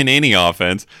anyone in any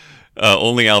offense.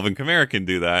 Only Alvin Kamara can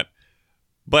do that.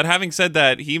 But having said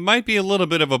that, he might be a little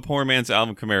bit of a poor man's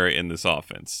Alvin Kamara in this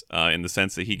offense, in the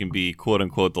sense that he can be,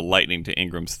 quote-unquote, the lightning to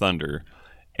Ingram's thunder,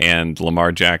 and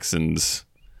Lamar Jackson's,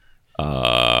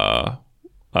 what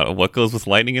goes with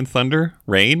lightning and thunder?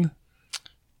 Rain?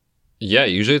 Yeah,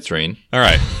 usually it's rain. All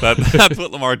right. That's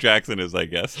what Lamar Jackson is, I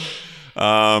guess.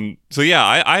 So, yeah,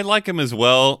 I like him as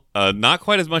well. Not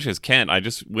quite as much as Kent. I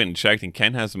just went and checked, and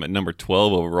Kent has him at number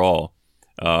 12 overall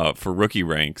for rookie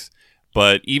ranks.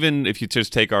 But even if you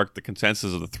just take the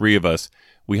consensus of the three of us,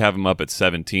 we have him up at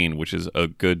 17, which is a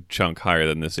good chunk higher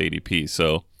than this ADP.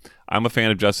 So I'm a fan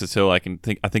of Justice Hill. I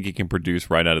think he can produce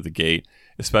right out of the gate,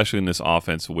 especially in this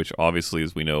offense, which obviously,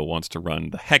 as we know, wants to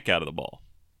run the heck out of the ball.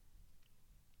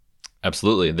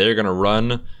 Absolutely. They're going to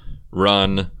run,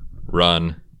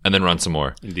 and then run some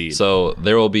more. Indeed. So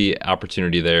there will be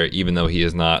opportunity there, even though he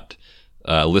is not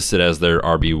listed as their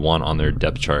RB1 on their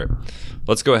depth chart.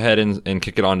 Let's go ahead and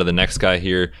kick it on to the next guy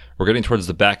here. We're getting towards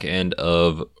the back end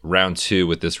of round 2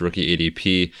 with this rookie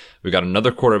ADP. We got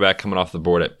another quarterback coming off the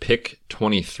board at pick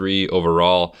 23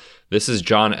 overall. This is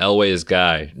John Elway's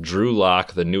guy, Drew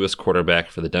Lock, the newest quarterback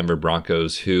for the Denver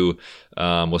Broncos, who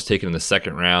was taken in the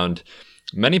second round.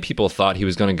 Many people thought he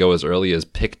was going to go as early as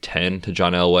pick 10 to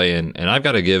John Elway, and I've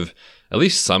got to give at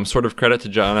least some sort of credit to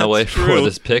John Elway for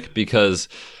this pick, because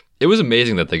it was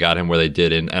amazing that they got him where they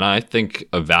did, and I think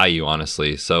a value,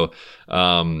 honestly. So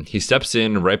he steps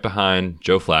in right behind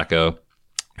Joe Flacco,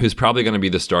 who's probably going to be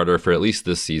the starter for at least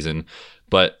this season,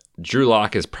 but Drew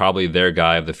Lock is probably their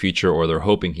guy of the future, or they're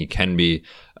hoping he can be.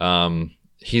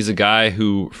 He's a guy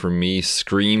who, for me,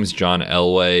 screams John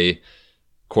Elway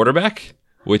quarterback,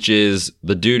 which is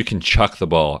the dude can chuck the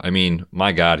ball. I mean,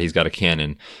 my God, he's got a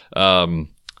cannon.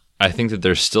 I think that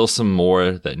there's still some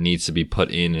more that needs to be put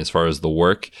in as far as the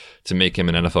work to make him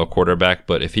an NFL quarterback.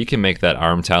 But if he can make that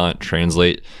arm talent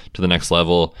translate to the next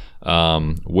level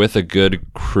with a good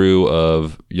crew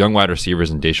of young wide receivers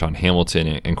in Deshaun Hamilton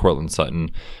and Cortland Sutton,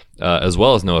 as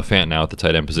well as Noah Fant now at the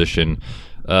tight end position,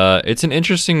 it's an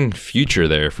interesting future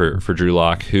there for Drew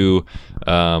Lock, who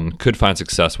could find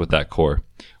success with that core.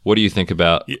 What do you think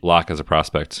about Lock as a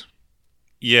prospect?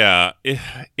 Yeah,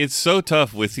 it's so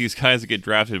tough with these guys that get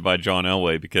drafted by John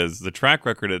Elway because the track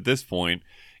record at this point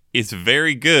is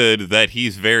very good that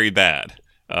he's very bad.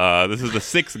 This is the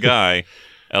 6th guy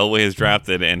Elway has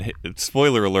drafted, and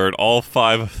spoiler alert, all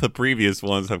 5 of the previous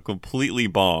ones have completely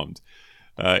bombed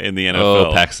in the NFL.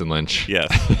 Oh, Paxton Lynch. Yes.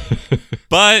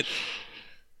 But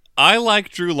I like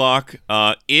Drew Lock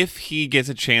if he gets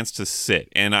a chance to sit,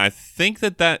 and I think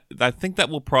that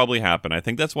will probably happen. I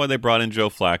think that's why they brought in Joe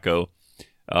Flacco,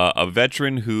 a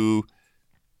veteran who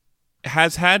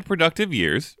has had productive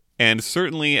years and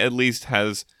certainly at least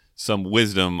has some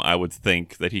wisdom, I would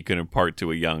think, that he could impart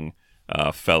to a young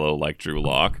fellow like Drew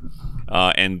Lock,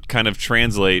 and kind of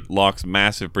translate Lock's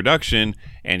massive production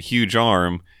and huge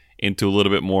arm into a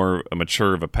little bit more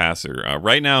mature of a passer.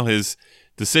 Right now, his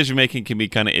decision-making can be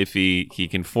kind of iffy. He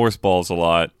can force balls a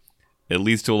lot. It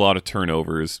leads to a lot of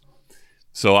turnovers.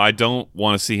 So I don't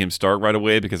want to see him start right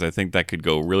away because I think that could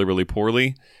go really, really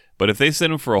poorly. But if they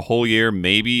send him for a whole year,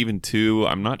 maybe even 2,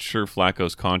 I'm not sure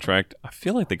Flacco's contract. I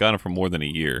feel like they got him for more than a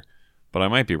year, but I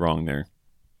might be wrong there.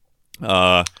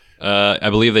 I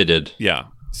believe they did. Yeah.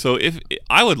 So if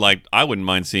I wouldn't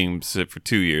mind seeing him sit for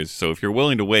 2 years. So if you're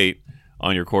willing to wait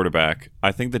on your quarterback,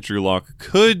 I think that Drew Lock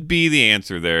could be the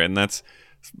answer there, and that's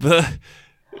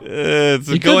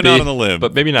it's going out on a limb,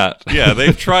 but maybe not. Yeah,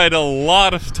 they've tried a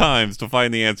lot of times to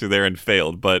find the answer there and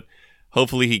failed, but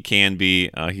hopefully he can be.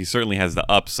 He certainly has the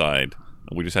upside.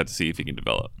 We just have to see if he can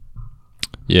develop.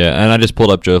 Yeah, and I just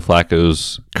pulled up Joe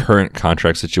Flacco's current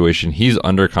contract situation. He's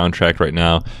under contract right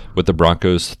now with the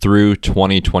Broncos through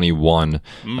 2021,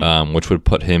 which would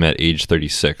put him at age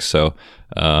 36. So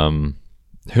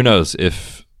who knows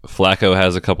if Flacco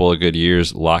has a couple of good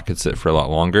years, Lock could sit for a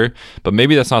lot longer, but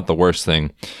maybe that's not the worst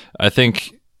thing. I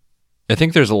think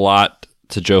there's a lot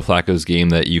to Joe Flacco's game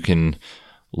that you can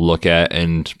look at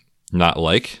and not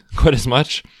like quite as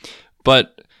much,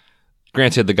 but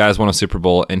granted, the guy's won a Super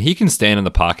Bowl, and he can stand in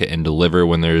the pocket and deliver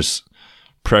when there's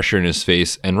pressure in his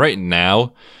face. And right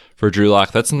now, for Drew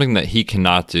Lock, that's something that he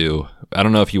cannot do. I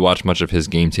don't know if you watch much of his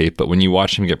game tape, but when you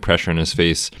watch him get pressure in his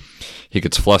face, he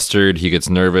gets flustered, he gets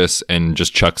nervous, and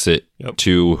just chucks it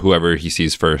to whoever he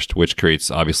sees first, which creates,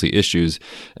 obviously, issues.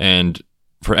 And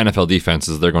for NFL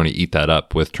defenses, they're going to eat that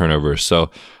up with turnovers.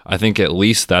 So I think at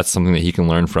least that's something that he can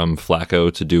learn from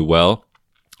Flacco to do well.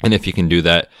 And if he can do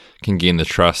that, can gain the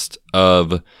trust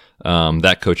of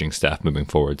that coaching staff moving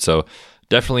forward. So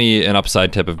definitely an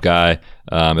upside type of guy.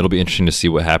 It'll be interesting to see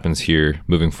what happens here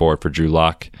moving forward for Drew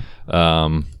Lock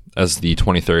as the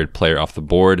 23rd player off the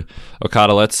board.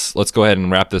 Okada, let's go ahead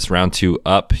and wrap this round 2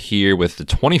 up here with the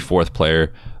 24th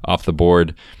player off the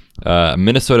board.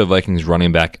 Minnesota Vikings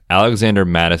running back Alexander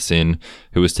Mattison,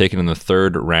 who was taken in the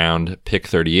 3rd round, pick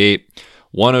 38.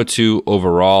 102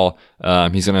 overall.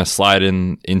 He's going to slide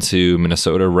into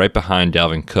Minnesota right behind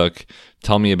Dalvin Cook.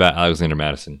 Tell me about Alexander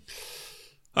Mattison.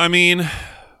 I mean,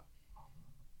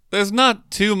 there's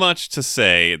not too much to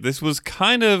say. This was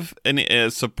kind of a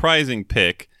surprising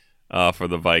pick for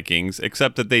the Vikings,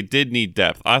 except that they did need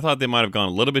depth. I thought they might have gone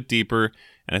a little bit deeper,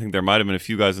 and I think there might have been a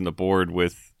few guys on the board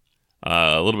with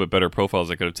a little bit better profiles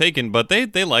they could have taken, but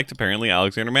they liked, apparently,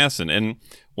 Alexander Mattison. And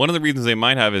one of the reasons they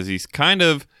might have is he's kind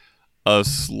of a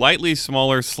slightly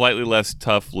smaller, slightly less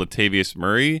tough Latavius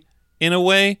Murray in a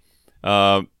way,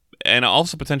 and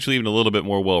also potentially even a little bit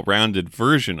more well-rounded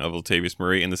version of Latavius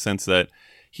Murray in the sense that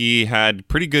he had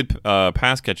pretty good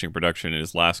pass-catching production in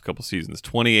his last couple seasons,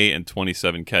 28 and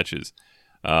 27 catches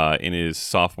in his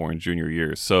sophomore and junior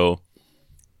years. So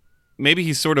maybe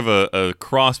he's sort of a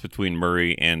cross between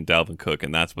Murray and Dalvin Cook,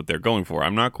 and that's what they're going for.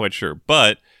 I'm not quite sure,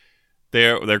 but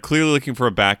They're clearly looking for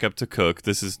a backup to Cook.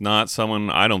 This is not someone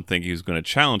I don't think he's going to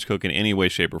challenge Cook in any way,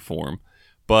 shape, or form.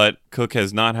 But Cook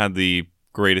has not had the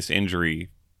cleanest injury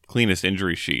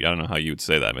sheet. I don't know how you would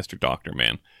say that, Mr. Doctor,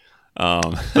 man.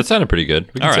 That sounded pretty good.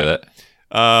 We can say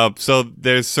that. So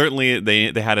there's certainly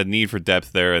they had a need for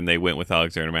depth there, and they went with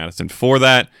Alexander Mattison for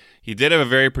that. He did have a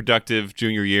very productive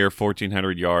junior year,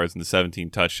 1,400 yards and 17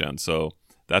 touchdowns. So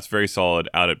that's very solid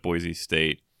out at Boise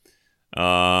State.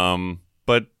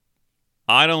 But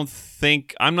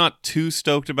I'm not too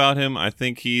stoked about him. I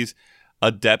think he's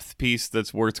a depth piece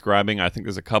that's worth grabbing. I think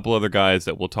there's a couple other guys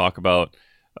that we'll talk about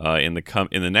in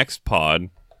the next pod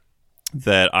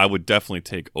that I would definitely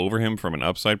take over him from an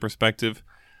upside perspective.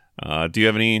 Do you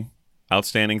have any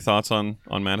outstanding thoughts on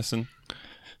Mattison?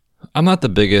 I'm not the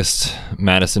biggest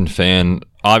Mattison fan.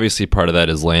 Obviously, part of that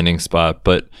is landing spot,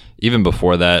 but even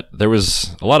before that, there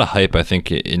was a lot of hype, I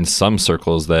think, in some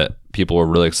circles that people were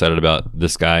really excited about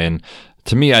this guy. And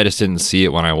to me, I just didn't see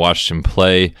it when I watched him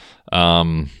play.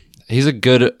 He's a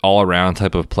good all-around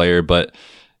type of player, but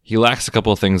he lacks a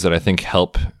couple of things that I think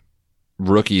help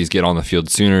rookies get on the field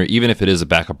sooner, even if it is a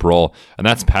backup role, and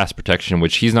that's pass protection,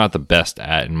 which he's not the best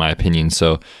at, in my opinion.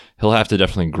 So he'll have to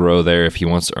definitely grow there if he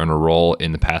wants to earn a role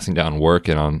in the passing down work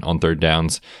and on third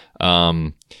downs.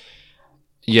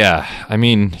 Yeah, I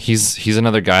mean, he's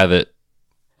another guy that,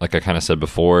 like I kind of said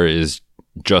before, is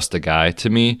just a guy to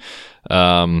me.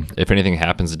 If anything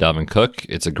happens to Dalvin Cook,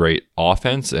 it's a great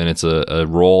offense, and it's a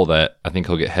role that I think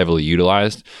he'll get heavily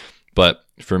utilized. But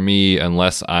for me,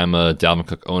 unless I'm a Dalvin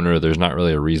Cook owner, there's not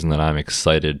really a reason that I'm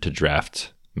excited to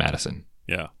draft Madison.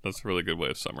 Yeah, that's a really good way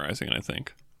of summarizing it, I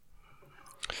think.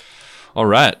 All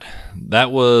right.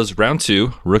 That was round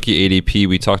 2, rookie ADP.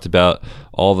 We talked about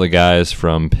all the guys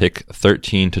from pick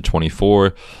 13 to 24,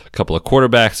 a couple of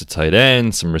quarterbacks, a tight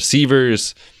end, some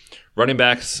receivers, running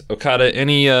backs. Okada,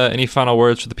 any final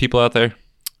words for the people out there?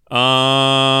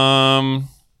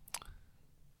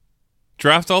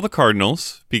 Draft all the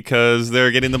Cardinals because they're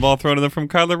getting the ball thrown to them from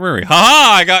Kyler Murray.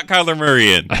 Ha-ha! I got Kyler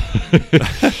Murray in.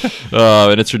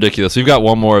 And it's ridiculous. We've got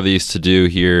one more of these to do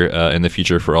here in the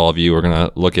future for all of you. We're going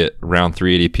to look at round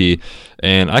 3 ADP,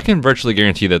 and I can virtually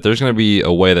guarantee that there's going to be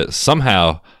a way that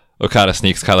somehow Okada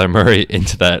sneaks Kyler Murray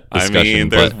into that discussion. I mean,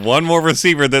 there's one more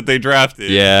receiver that they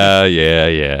drafted.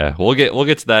 Yeah. We'll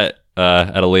get to that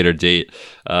at a later date.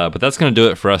 But that's going to do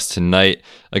it for us tonight.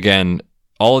 Again,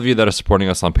 all of you that are supporting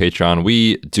us on Patreon,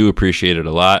 we do appreciate it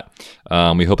a lot.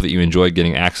 We hope that you enjoyed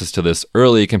getting access to this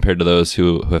early compared to those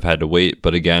who have had to wait.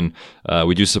 But again,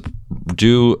 we do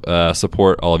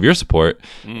support all of your support,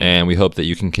 and we hope that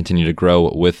you can continue to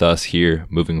grow with us here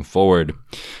moving forward.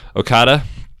 Okada,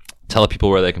 tell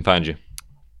people where they can find you.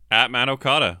 At Matt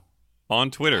Okada on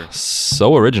Twitter.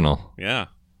 So original. Yeah.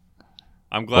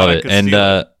 I'm glad I could steal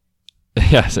it.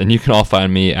 Yes, and you can all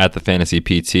find me at the Fantasy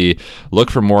PT.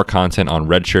 Look for more content on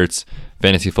Redshirts,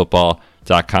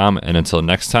 fantasyfootball.com, and until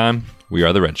next time, we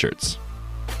are the Redshirts.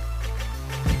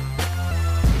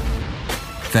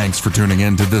 Thanks for tuning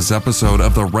in to this episode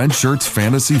of the Red Shirts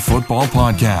Fantasy Football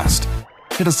Podcast.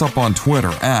 Hit us up on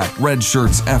Twitter at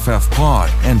RedShirtsFFPod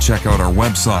and check out our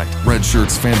website,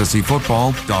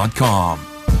 redshirtsfantasyfootball.com.